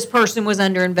fact that this person was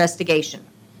under investigation.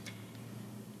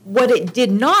 What it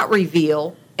did not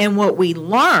reveal, and what we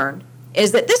learned,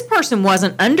 is that this person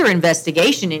wasn't under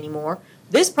investigation anymore.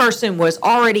 This person was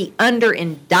already under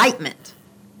indictment,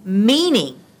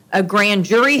 meaning a grand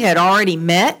jury had already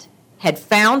met, had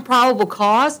found probable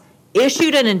cause,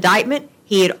 issued an indictment.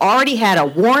 He had already had a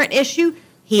warrant issue.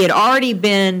 He had already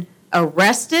been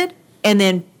arrested and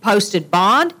then posted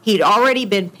bond. He'd already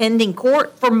been pending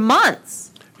court for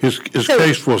months. His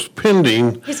case was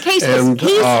pending. He's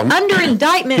under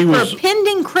indictment for a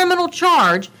pending criminal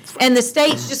charge, and the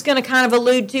state's just going to kind of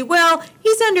allude to, well,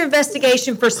 he's under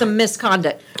investigation for some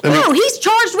misconduct. No, he's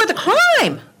charged with a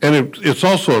crime. And it's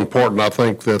also important, I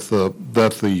think, that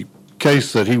the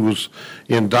case that he was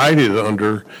indicted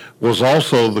under was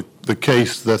also the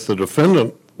case that the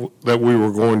defendant that we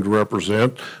were going to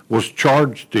represent was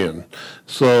charged in.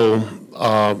 So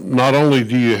not only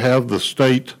do you have the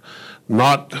state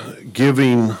not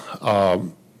giving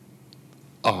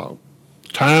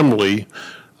timely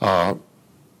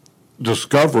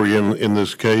discovery in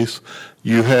this case,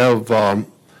 you have a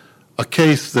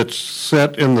case that's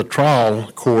set in the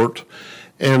trial court,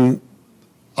 and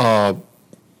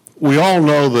we all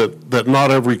know that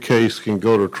not every case can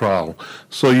go to trial.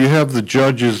 So you have the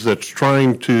judges that's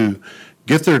trying to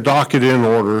get their docket in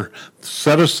order,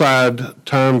 set aside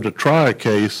time to try a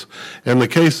case, and the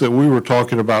case that we were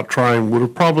talking about trying would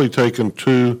have probably taken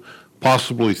 2,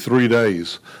 possibly 3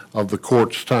 days of the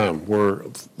court's time, where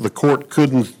the court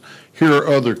couldn't hear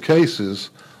other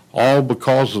cases, all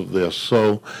because of this.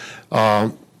 So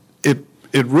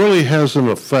it really has an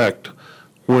effect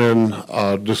when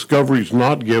discovery's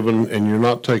not given and you're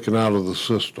not taken out of the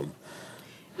system.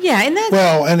 Yeah, and that's...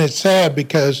 Well, and it's sad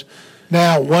because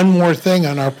now one more thing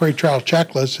on our pretrial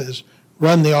checklist is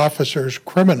run the officer's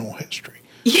criminal history.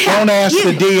 Yeah, don't ask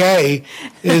the DA,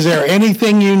 is there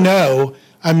anything you know?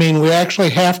 I mean, we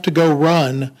actually have to go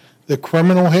run the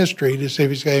criminal history to see if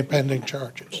he's got any pending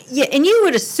charges. Yeah, and you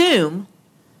would assume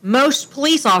most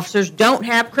police officers don't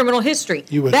have criminal history.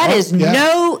 You would that hope, is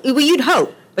yeah. You'd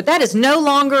hope, but that is no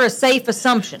longer a safe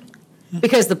assumption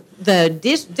because the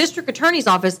district attorney's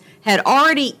office had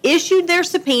already issued their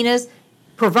subpoenas,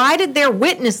 provided their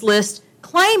witness list,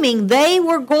 claiming they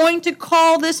were going to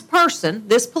call this person,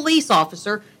 this police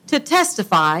officer, to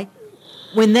testify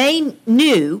when they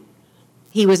knew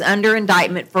he was under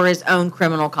indictment for his own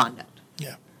criminal conduct.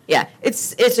 Yeah,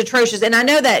 it's atrocious. And I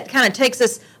know that kind of takes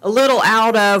us a little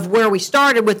out of where we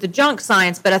started with the junk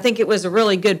science, but I think it was a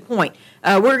really good point.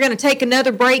 We're going to take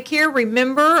another break here.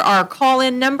 Remember our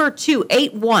call-in number,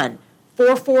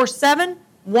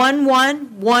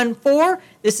 281-447-1114.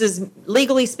 This is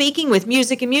Legally Speaking with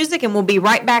Music and Music, and we'll be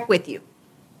right back with you.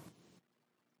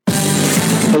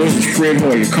 Hello, this is Fred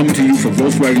Hoyer coming to you from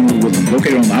Volkswagen New Woodland,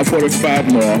 located on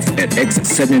I-45 North at exit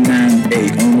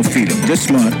 79A on the Freedom.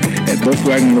 This month at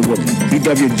Volkswagen New Woodland,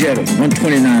 VW Jetta,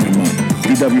 $129 a month.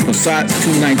 VW Passat,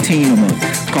 $219 a month.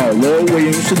 Call Laura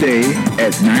Williams today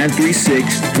at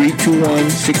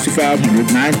 936-321-6500,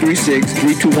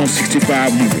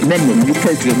 936-321-6500. Remember, when you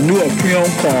purchase a new or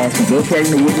pre-owned car from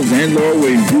Volkswagen New Woodlands and Laura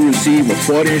Williams, you receive a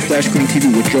 40-inch flat screen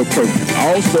TV with your purchase.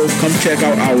 Also, come check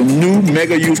out our new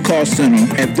Mega Used Car Center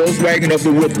at Volkswagen of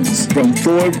the Woodlands. From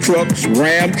Ford trucks,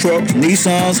 Ram trucks,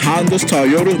 Nissans, Hondas,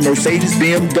 Toyotas, Mercedes,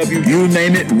 BMW, you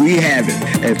name it, we have it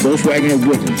at Volkswagen of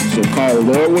Woodlands. So call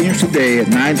Laura Williams today at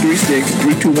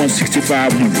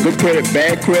 936-321-6500. Good credit,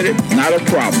 bad credit, not a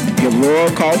problem. Give Laura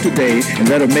a call today and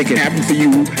let her make it happen for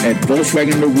you at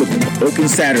Volkswagen of the Woodlands. Open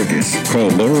Saturdays. Call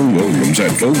Laura Williams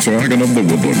at Volkswagen of the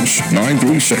Woodlands.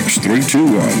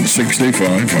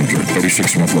 936-321-6500.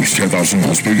 36 month lease, 10,000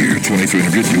 miles per year,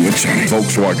 2,300 USA.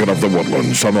 Volkswagen of the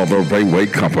Woodlands, some other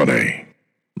Bayway company.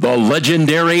 The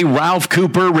legendary Ralph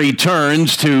Cooper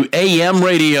returns to AM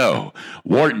radio.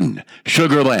 Wharton,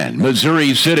 Sugar Land,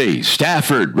 Missouri City,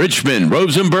 Stafford, Richmond,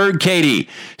 Rosenberg, Katy.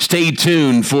 Stay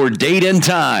tuned for date and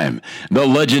time. The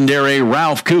legendary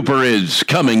Ralph Cooper is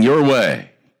coming your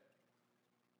way.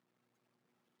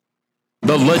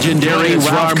 The legendary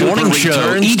Ralph Cooper morning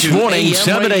show each morning,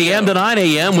 7 a.m. to 9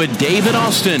 a.m. with David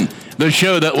Austin. The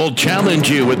show that will challenge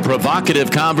you with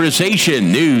provocative conversation,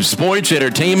 news, sports,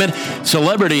 entertainment,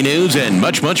 celebrity news, and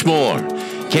much, much more.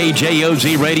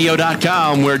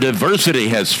 KJOZradio.com, where diversity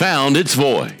has found its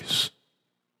voice.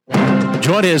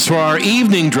 Join us for our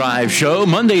evening drive show,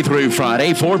 Monday through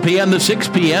Friday, 4 p.m. to 6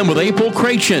 p.m. with April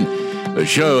Cration. a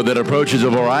show that approaches a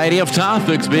variety of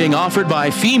topics being offered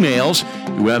by females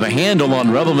who have a handle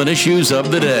on relevant issues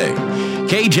of the day.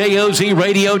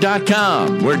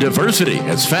 KJOZradio.com, where diversity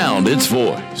has found its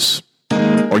voice.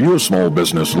 Are you a small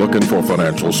business looking for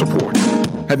financial support?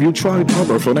 Have you tried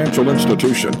other financial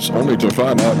institutions only to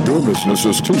find out your business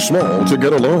is too small to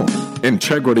get a loan?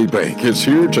 Integrity Bank is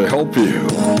here to help you.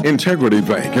 Integrity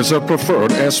Bank is a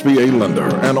preferred SBA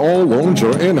lender, and all loans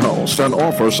are in-house and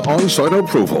offers on-site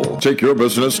approval. Take your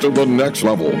business to the next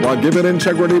level by giving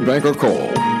Integrity Bank a call.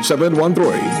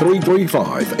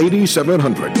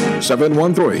 713-335-8700,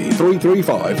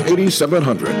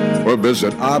 713-335-8700, or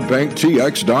visit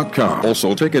ibanktx.com.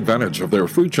 Also, take advantage of their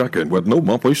free check-in with no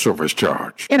monthly service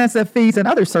charge. NSF fees and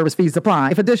other service fees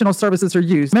apply if additional services are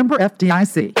used. Member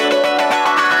FDIC.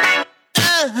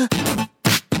 You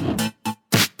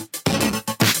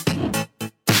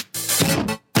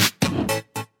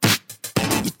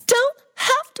don't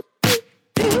have to be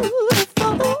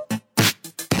beautiful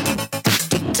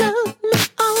to turn me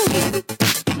on.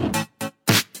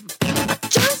 I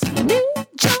just need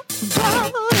your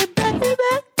body, baby,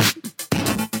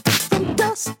 from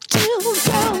dusk till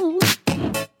dawn.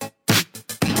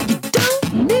 You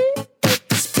don't need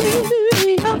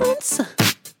experience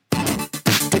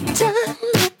to turn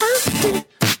me on.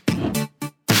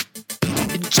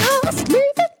 You just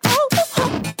leave it all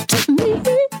up to me.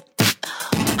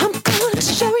 I'm gonna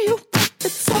show you what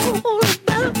it's all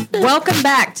about. Welcome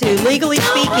back to Legally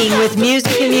Speaking with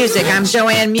Music and Music. I'm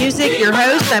JoAnne Musick, your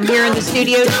host. I'm here in the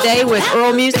studio today with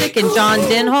Earl Musick and John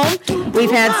Denholm.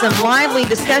 We've had some lively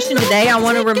discussion today. I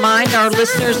want to remind our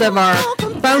listeners of our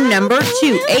phone number,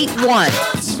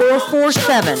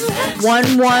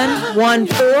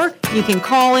 281-447-1114. You can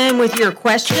call in with your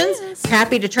questions.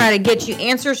 Happy to try to get you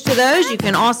answers to those. You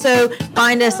can also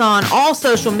find us on all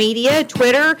social media,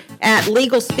 Twitter at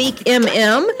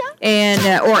LegalSpeakMM and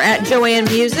or at JoAnne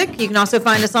Musick. You can also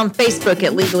find us on Facebook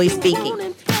at Legally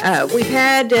Speaking. We've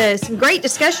had some great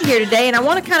discussion here today, and I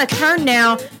want to kind of turn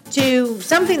now to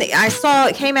something that I saw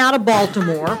it came out of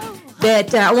Baltimore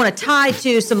that I want to tie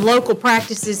to some local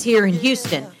practices here in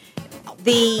Houston.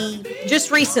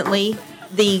 Just recently,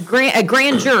 a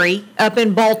grand jury up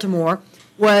in Baltimore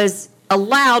was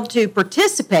allowed to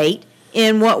participate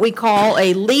in what we call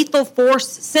a lethal force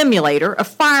simulator, a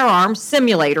firearm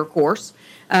simulator course,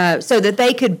 so that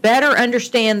they could better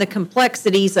understand the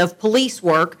complexities of police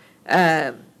work.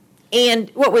 And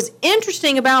what was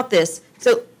interesting about this,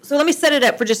 so let me set it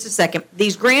up for just a second.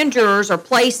 These grand jurors are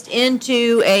placed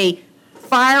into a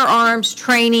firearms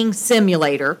training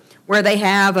simulator where they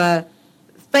have a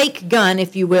fake gun,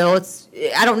 if you will.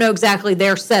 I don't know exactly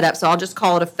their setup, so I'll just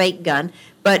call it a fake gun.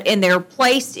 And they're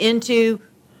placed into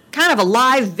kind of a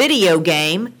live video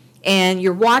game, and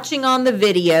you're watching on the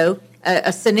video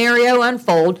a scenario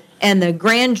unfold, and the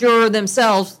grand juror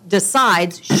themselves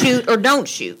decides shoot or don't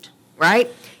shoot, right?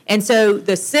 And so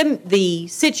the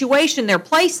situation they're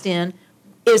placed in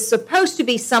is supposed to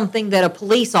be something that a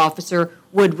police officer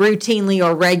would routinely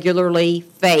or regularly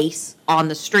face on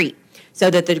the street, so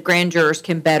that the grand jurors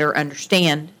can better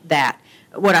understand that.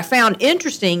 What I found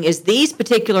interesting is these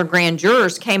particular grand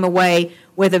jurors came away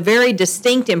with a very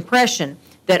distinct impression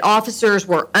that officers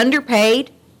were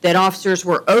underpaid, that officers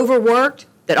were overworked,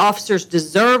 that officers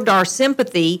deserved our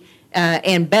sympathy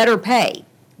and better pay.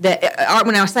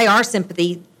 When I say our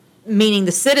sympathy, meaning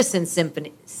the citizen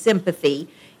sympathy.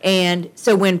 And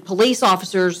so when police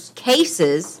officers'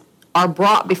 cases are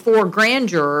brought before grand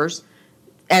jurors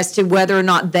as to whether or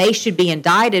not they should be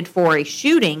indicted for a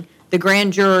shooting, the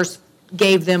grand jurors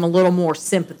gave them a little more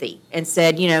sympathy and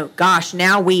said, gosh,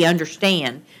 now we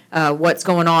understand what's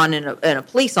going on in a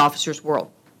police officer's world.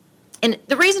 And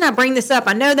the reason I bring this up,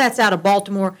 I know that's out of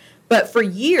Baltimore, but for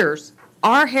years,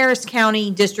 our Harris County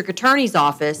District Attorney's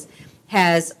Office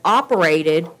has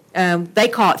operated, they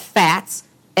call it FATS,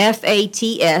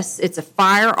 F-A-T-S. It's a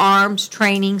firearms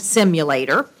training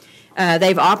simulator.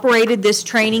 They've operated this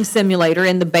training simulator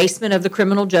in the basement of the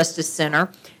Criminal Justice Center.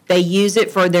 They use it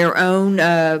for their own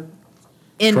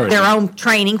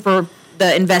training for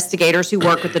the investigators who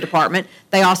work with the department.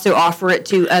 They also offer it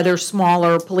to other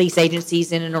smaller police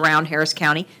agencies in and around Harris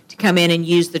County to come in and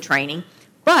use the training.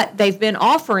 But they've been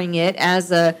offering it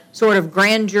as a sort of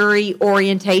grand jury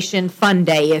orientation fun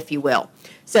day, if you will.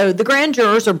 So the grand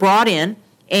jurors are brought in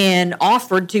and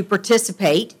offered to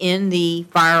participate in the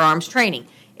firearms training.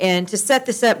 And to set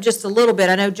this up just a little bit,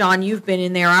 I know, John, you've been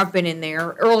in there, I've been in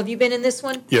there. Earl, have you been in this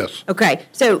one? Yes. Okay,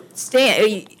 so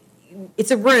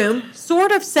it's a room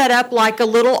sort of set up like a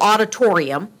little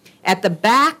auditorium. At the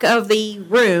back of the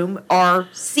room are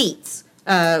seats,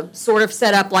 sort of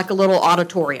set up like a little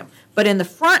auditorium. But in the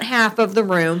front half of the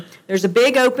room, there's a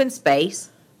big open space.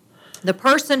 The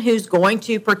person who's going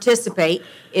to participate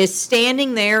is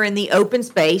standing there in the open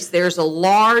space. There's a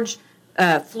large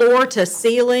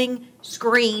floor-to-ceiling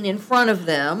screen in front of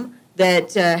them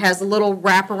that has a little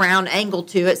wraparound angle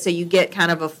to it, so you get kind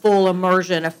of a full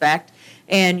immersion effect,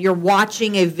 and you're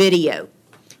watching a video.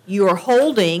 You are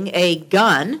holding a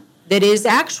gun that is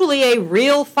actually a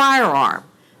real firearm.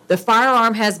 The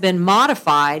firearm has been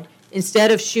modified.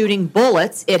 Instead of shooting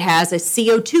bullets, it has a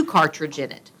CO2 cartridge in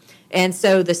it. And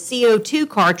so the CO2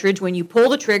 cartridge, when you pull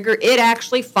the trigger, it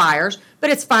actually fires, but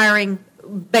it's firing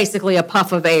basically a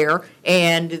puff of air,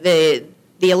 and the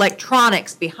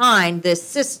electronics behind this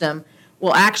system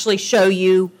will actually show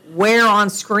you where on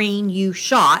screen you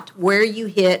shot, where you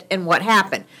hit, and what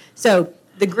happened. So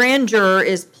the grand juror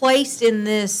is placed in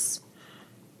this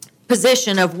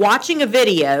position of watching a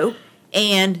video,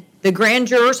 and the grand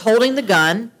juror's holding the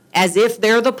gun as if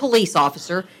they're the police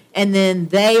officer, and then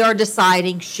they are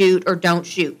deciding shoot or don't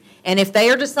shoot. And if they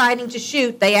are deciding to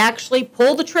shoot, they actually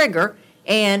pull the trigger,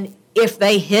 and if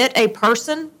they hit a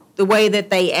person the way that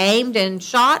they aimed and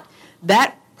shot,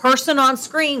 that person on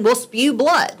screen will spew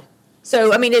blood.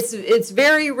 So, I mean, it's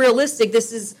very realistic.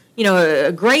 This is,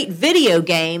 a great video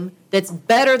game that's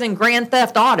better than Grand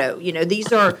Theft Auto.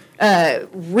 These are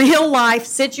real-life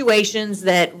situations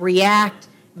that react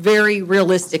very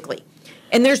realistically.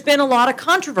 And there's been a lot of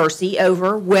controversy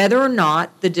over whether or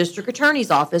not the district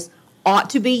attorney's office ought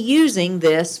to be using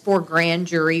this for grand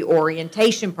jury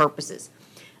orientation purposes.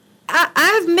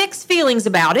 I have mixed feelings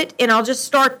about it, and I'll just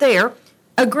start there.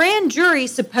 A grand jury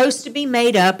is supposed to be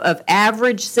made up of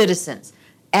average citizens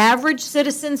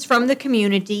from the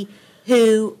community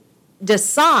who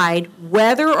decide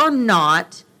whether or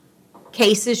not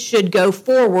cases should go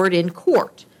forward in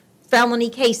court, felony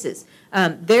cases.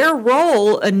 Their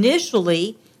role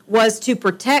initially was to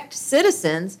protect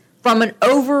citizens from an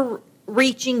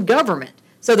overreaching government.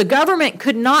 So the government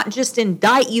could not just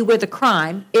indict you with a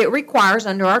crime. It requires,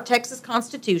 under our Texas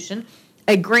Constitution,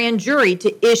 a grand jury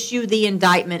to issue the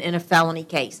indictment in a felony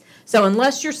case. So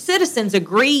unless your citizens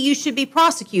agree you should be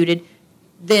prosecuted,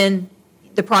 then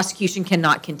the prosecution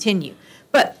cannot continue.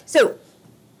 But so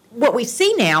what we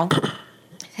see now,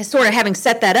 sort of having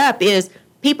set that up, is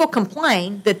people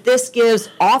complain that this gives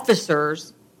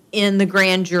officers in the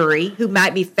grand jury who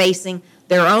might be facing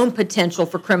their own potential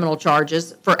for criminal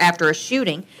charges for after a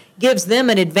shooting, gives them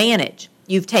an advantage.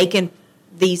 You've taken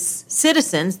these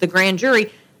citizens, the grand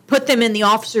jury, put them in the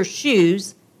officer's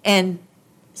shoes, and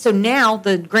so now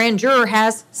the grand juror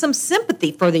has some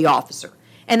sympathy for the officer.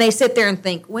 And they sit there and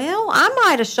think, well, I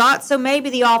might have shot, so maybe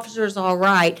the officer's all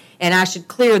right, and I should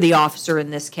clear the officer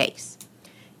in this case.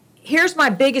 Here's my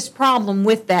biggest problem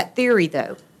with that theory,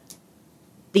 though.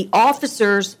 The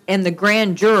officers and the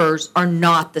grand jurors are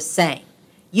not the same.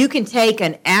 You can take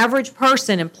an average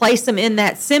person and place them in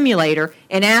that simulator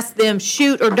and ask them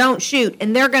shoot or don't shoot,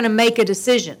 and they're going to make a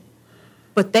decision.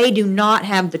 But they do not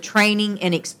have the training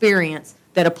and experience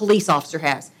that a police officer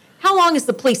has. How long is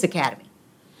the police academy?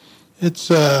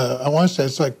 It's, I want to say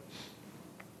it's like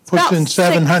pushing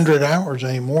 700 hours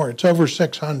anymore. It's over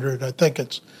 600. I think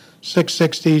it's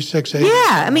 660, 680.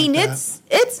 Yeah, I mean, like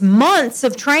it's months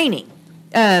of training.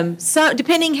 So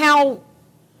depending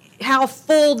how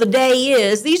full the day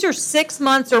is, these are 6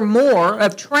 months or more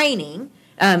of training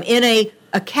in a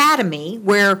academy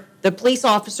where the police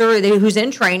officer who's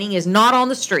in training is not on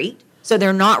the street, so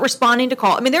they're not responding to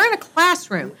calls. I mean, they're in a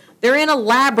classroom. They're in a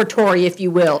laboratory, if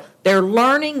you will. They're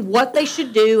learning what they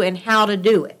should do and how to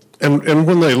do it. And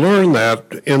when they learn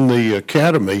that in the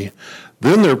academy,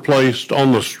 then they're placed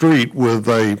on the street with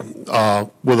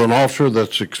an officer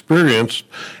that's experienced,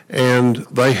 and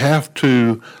they have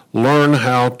to learn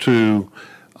how to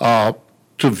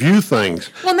view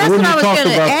things. Well, that's and when what I was you talk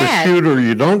gonna about add. the shoot or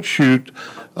you don't shoot,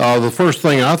 the first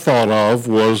thing I thought of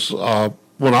was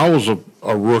when I was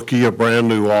a rookie, a brand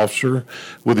new officer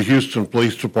with the Houston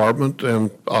Police Department, and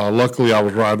luckily I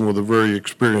was riding with a very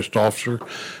experienced officer.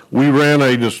 We ran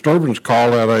a disturbance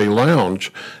call at a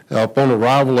lounge. Upon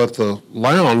arrival at the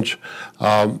lounge,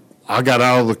 I got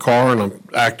out of the car and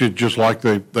I acted just like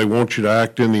they want you to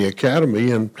act in the academy,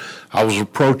 and I was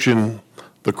approaching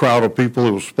the crowd of people.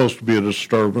 It was supposed to be a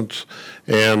disturbance,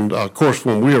 and of course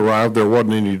when we arrived there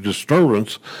wasn't any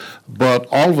disturbance, but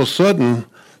all of a sudden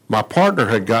my partner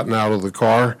had gotten out of the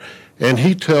car, and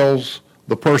he tells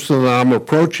the person that I'm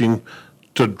approaching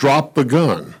to drop the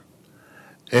gun.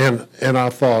 And I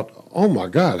thought, oh my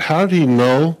God, how did he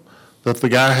know that the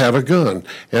guy had a gun?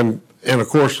 And of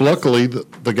course, luckily,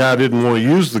 the guy didn't want to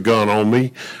use the gun on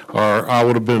me, or I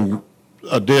would have been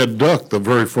a dead duck the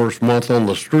very first month on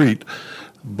the street.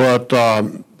 but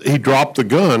he dropped the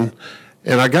gun.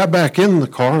 And I got back in the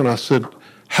car and I said,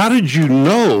 "How did you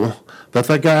know that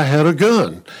guy had a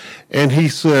gun?" And he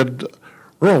said,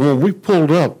 "Earl, when we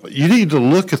pulled up, you need to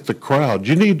look at the crowd.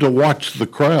 You need to watch the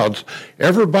crowds.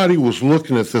 Everybody was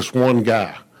looking at this one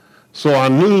guy." So I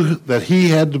knew that he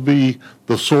had to be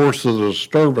the source of the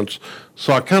disturbance.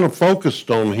 So I kind of focused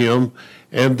on him,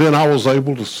 and then I was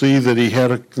able to see that he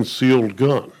had a concealed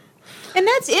gun. And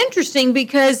that's interesting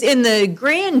because in the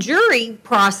grand jury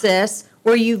process,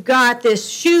 where you've got this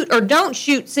shoot or don't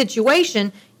shoot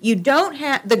situation, you don't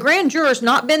have the grand juror's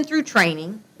not been through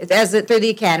training through the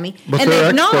academy, but and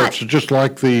they're they've experts, not, just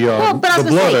like the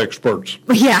blood experts.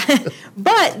 Yeah,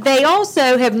 but they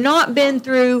also have not been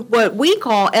through what we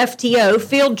call FTO,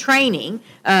 field training,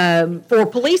 for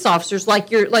police officers, like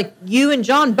you and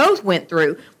John both went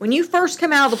through. When you first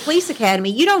come out of the police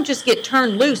academy, you don't just get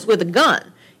turned loose with a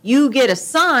gun. You get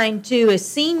assigned to a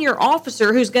senior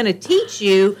officer who's going to teach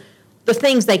you the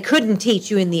things they couldn't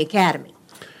teach you in the academy,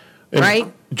 and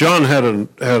right? John had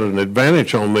an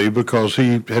advantage on me because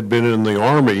he had been in the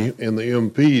Army in the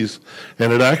MPs and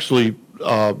had actually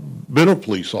been a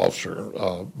police officer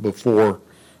before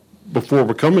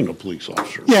becoming a police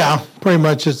officer. Yeah, pretty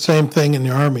much the same thing in the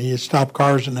Army. You stop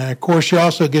cars and that. Of course, you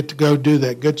also get to go do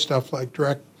that good stuff like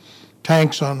direct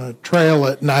tanks on a trail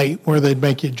at night where they'd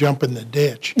make you jump in the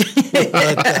ditch.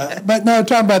 But no,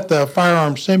 talking about the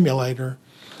firearm simulator,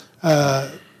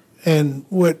 and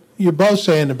what you're both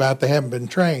saying about they haven't been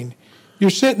trained. You're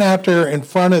sitting out there in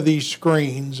front of these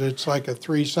screens. It's like a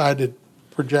 3-sided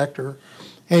projector,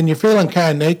 and you're feeling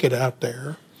kind of naked out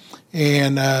there.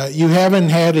 And you haven't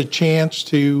had a chance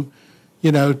to,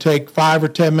 take 5 or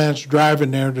 10 minutes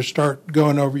driving there to start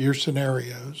going over your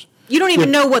scenarios. You don't even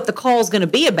know what the call's going to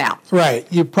be about. Right.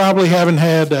 You probably haven't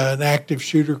had an active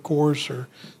shooter course or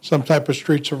some type of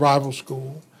street survival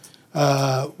school.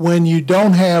 When you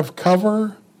don't have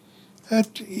cover,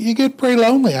 you get pretty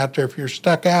lonely out there if you're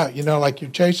stuck out. Like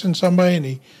you're chasing somebody and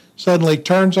he suddenly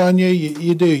turns on you.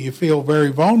 You feel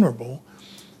very vulnerable.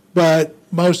 But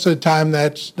most of the time,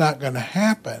 that's not going to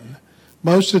happen.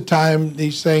 Most of the time,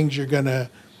 these things you're going to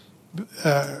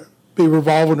be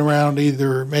revolving around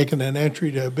either making an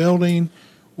entry to a building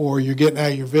or you're getting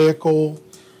out of your vehicle.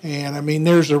 And,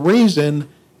 there's a reason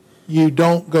you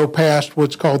don't go past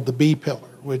what's called the B pillar,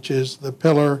 which is the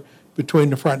pillar between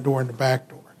the front door and the back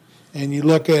door. And you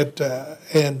look at,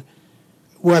 and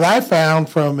what I found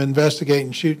from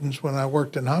investigating shootings when I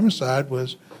worked in homicide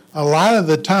was a lot of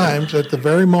the times at the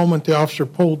very moment the officer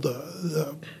pulled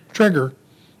the trigger,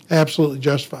 absolutely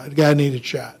justified. The guy needed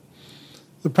shot.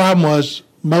 The problem was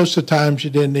most of the times you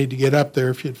didn't need to get up there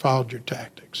if you'd followed your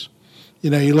tactics.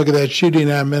 You look at that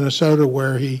shooting out in Minnesota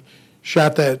where he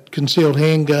shot that concealed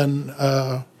handgun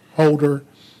holder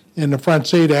in the front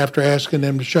seat after asking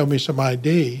them to show me some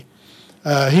ID.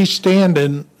 He's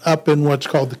standing up in what's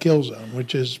called the kill zone,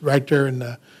 which is right there in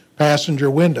the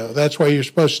passenger window. That's why you're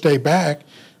supposed to stay back,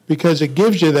 because it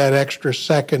gives you that extra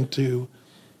second to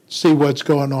see what's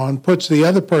going on, puts the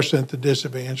other person at the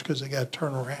disadvantage because they got to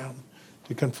turn around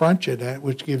to confront you,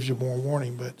 which gives you more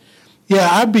warning. But, yeah,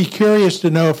 I'd be curious to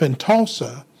know if in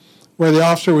Tulsa, where the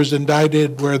officer was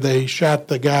indicted where they shot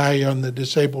the guy on the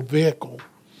disabled vehicle,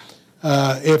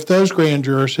 if those grand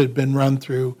jurors had been run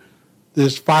through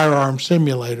this firearm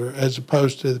simulator as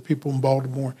opposed to the people in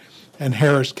Baltimore and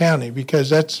Harris County, because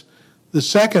that's the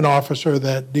second officer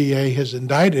that DA has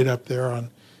indicted up there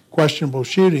on questionable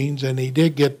shootings, and he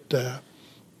did get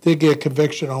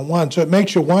conviction on one. So it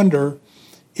makes you wonder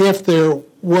if there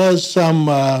was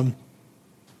some,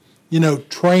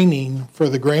 training for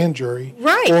the grand jury,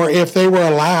 right? Or if they were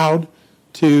allowed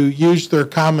to use their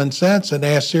common sense and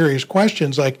ask serious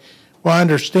questions like, well, I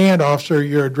understand, officer,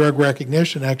 you're a drug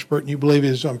recognition expert and you believe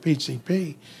he's on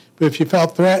PCP, but if you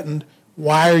felt threatened,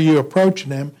 why are you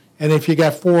approaching him? And if you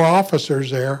got 4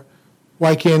 officers there,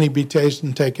 why can't he be tased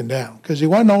and taken down? Because he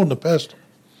wasn't holding a pistol.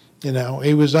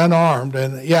 He was unarmed.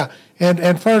 And, yeah,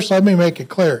 and first, let me make it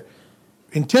clear.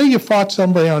 Until you fought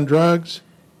somebody on drugs,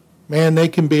 man, they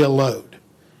can be a load.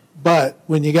 But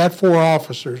when you got 4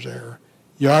 officers there,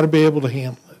 you ought to be able to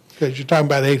handle it, because you're talking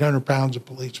about 800 pounds of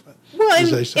policemen. Well,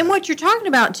 and what you're talking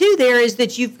about, too, there is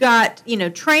that you've got,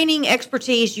 training,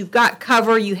 expertise, you've got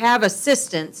cover, you have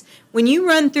assistance. When you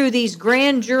run through these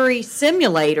grand jury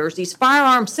simulators, these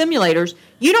firearm simulators,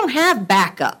 you don't have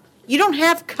backup. You don't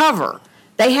have cover.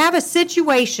 They have a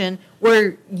situation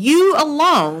where you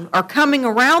alone are coming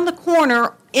around the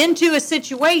corner into a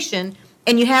situation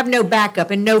and you have no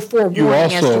backup and no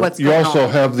forewarning as to what's going on. You also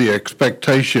have the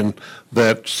expectation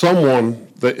that someone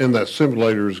in that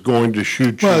simulator is going to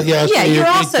shoot you. Well, yeah, so you're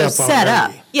also picked set up.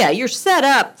 already. Yeah, you're set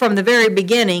up from the very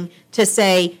beginning to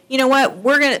say, you know what,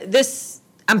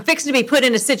 I'm fixing to be put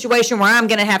in a situation where I'm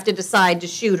going to have to decide to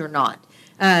shoot or not.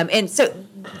 And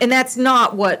that's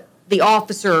not what the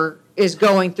officer is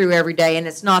going through every day, and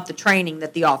it's not the training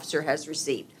that the officer has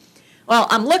received. Well,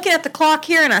 I'm looking at the clock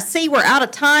here, and I see we're out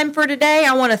of time for today.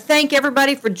 I want to thank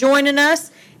everybody for joining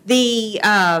us. The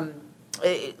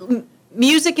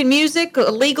Music and Music,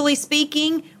 Legally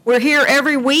Speaking, we're here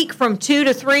every week from 2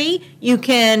 to 3. You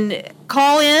can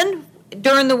call in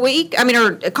during the week,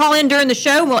 or call in during the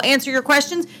show, and we'll answer your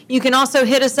questions. You can also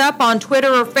hit us up on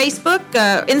Twitter or Facebook,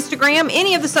 Instagram,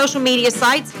 any of the social media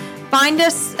sites. Find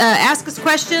us, ask us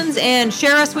questions, and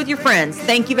share us with your friends.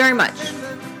 Thank you very much.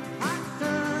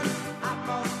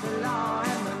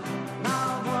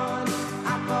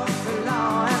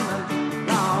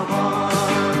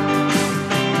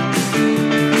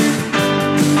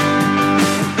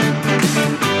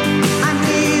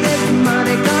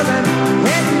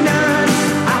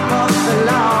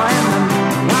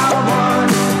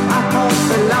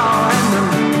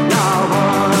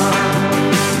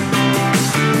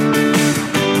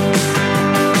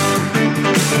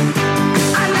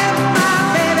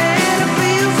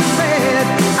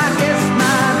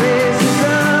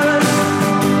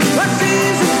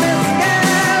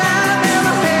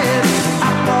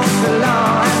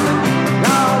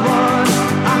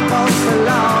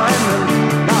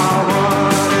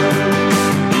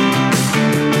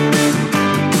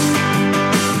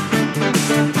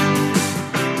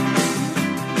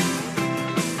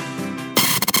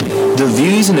 The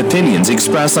views and opinions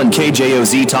expressed on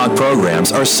KJOZ Talk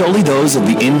programs are solely those of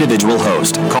the individual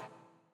host. Call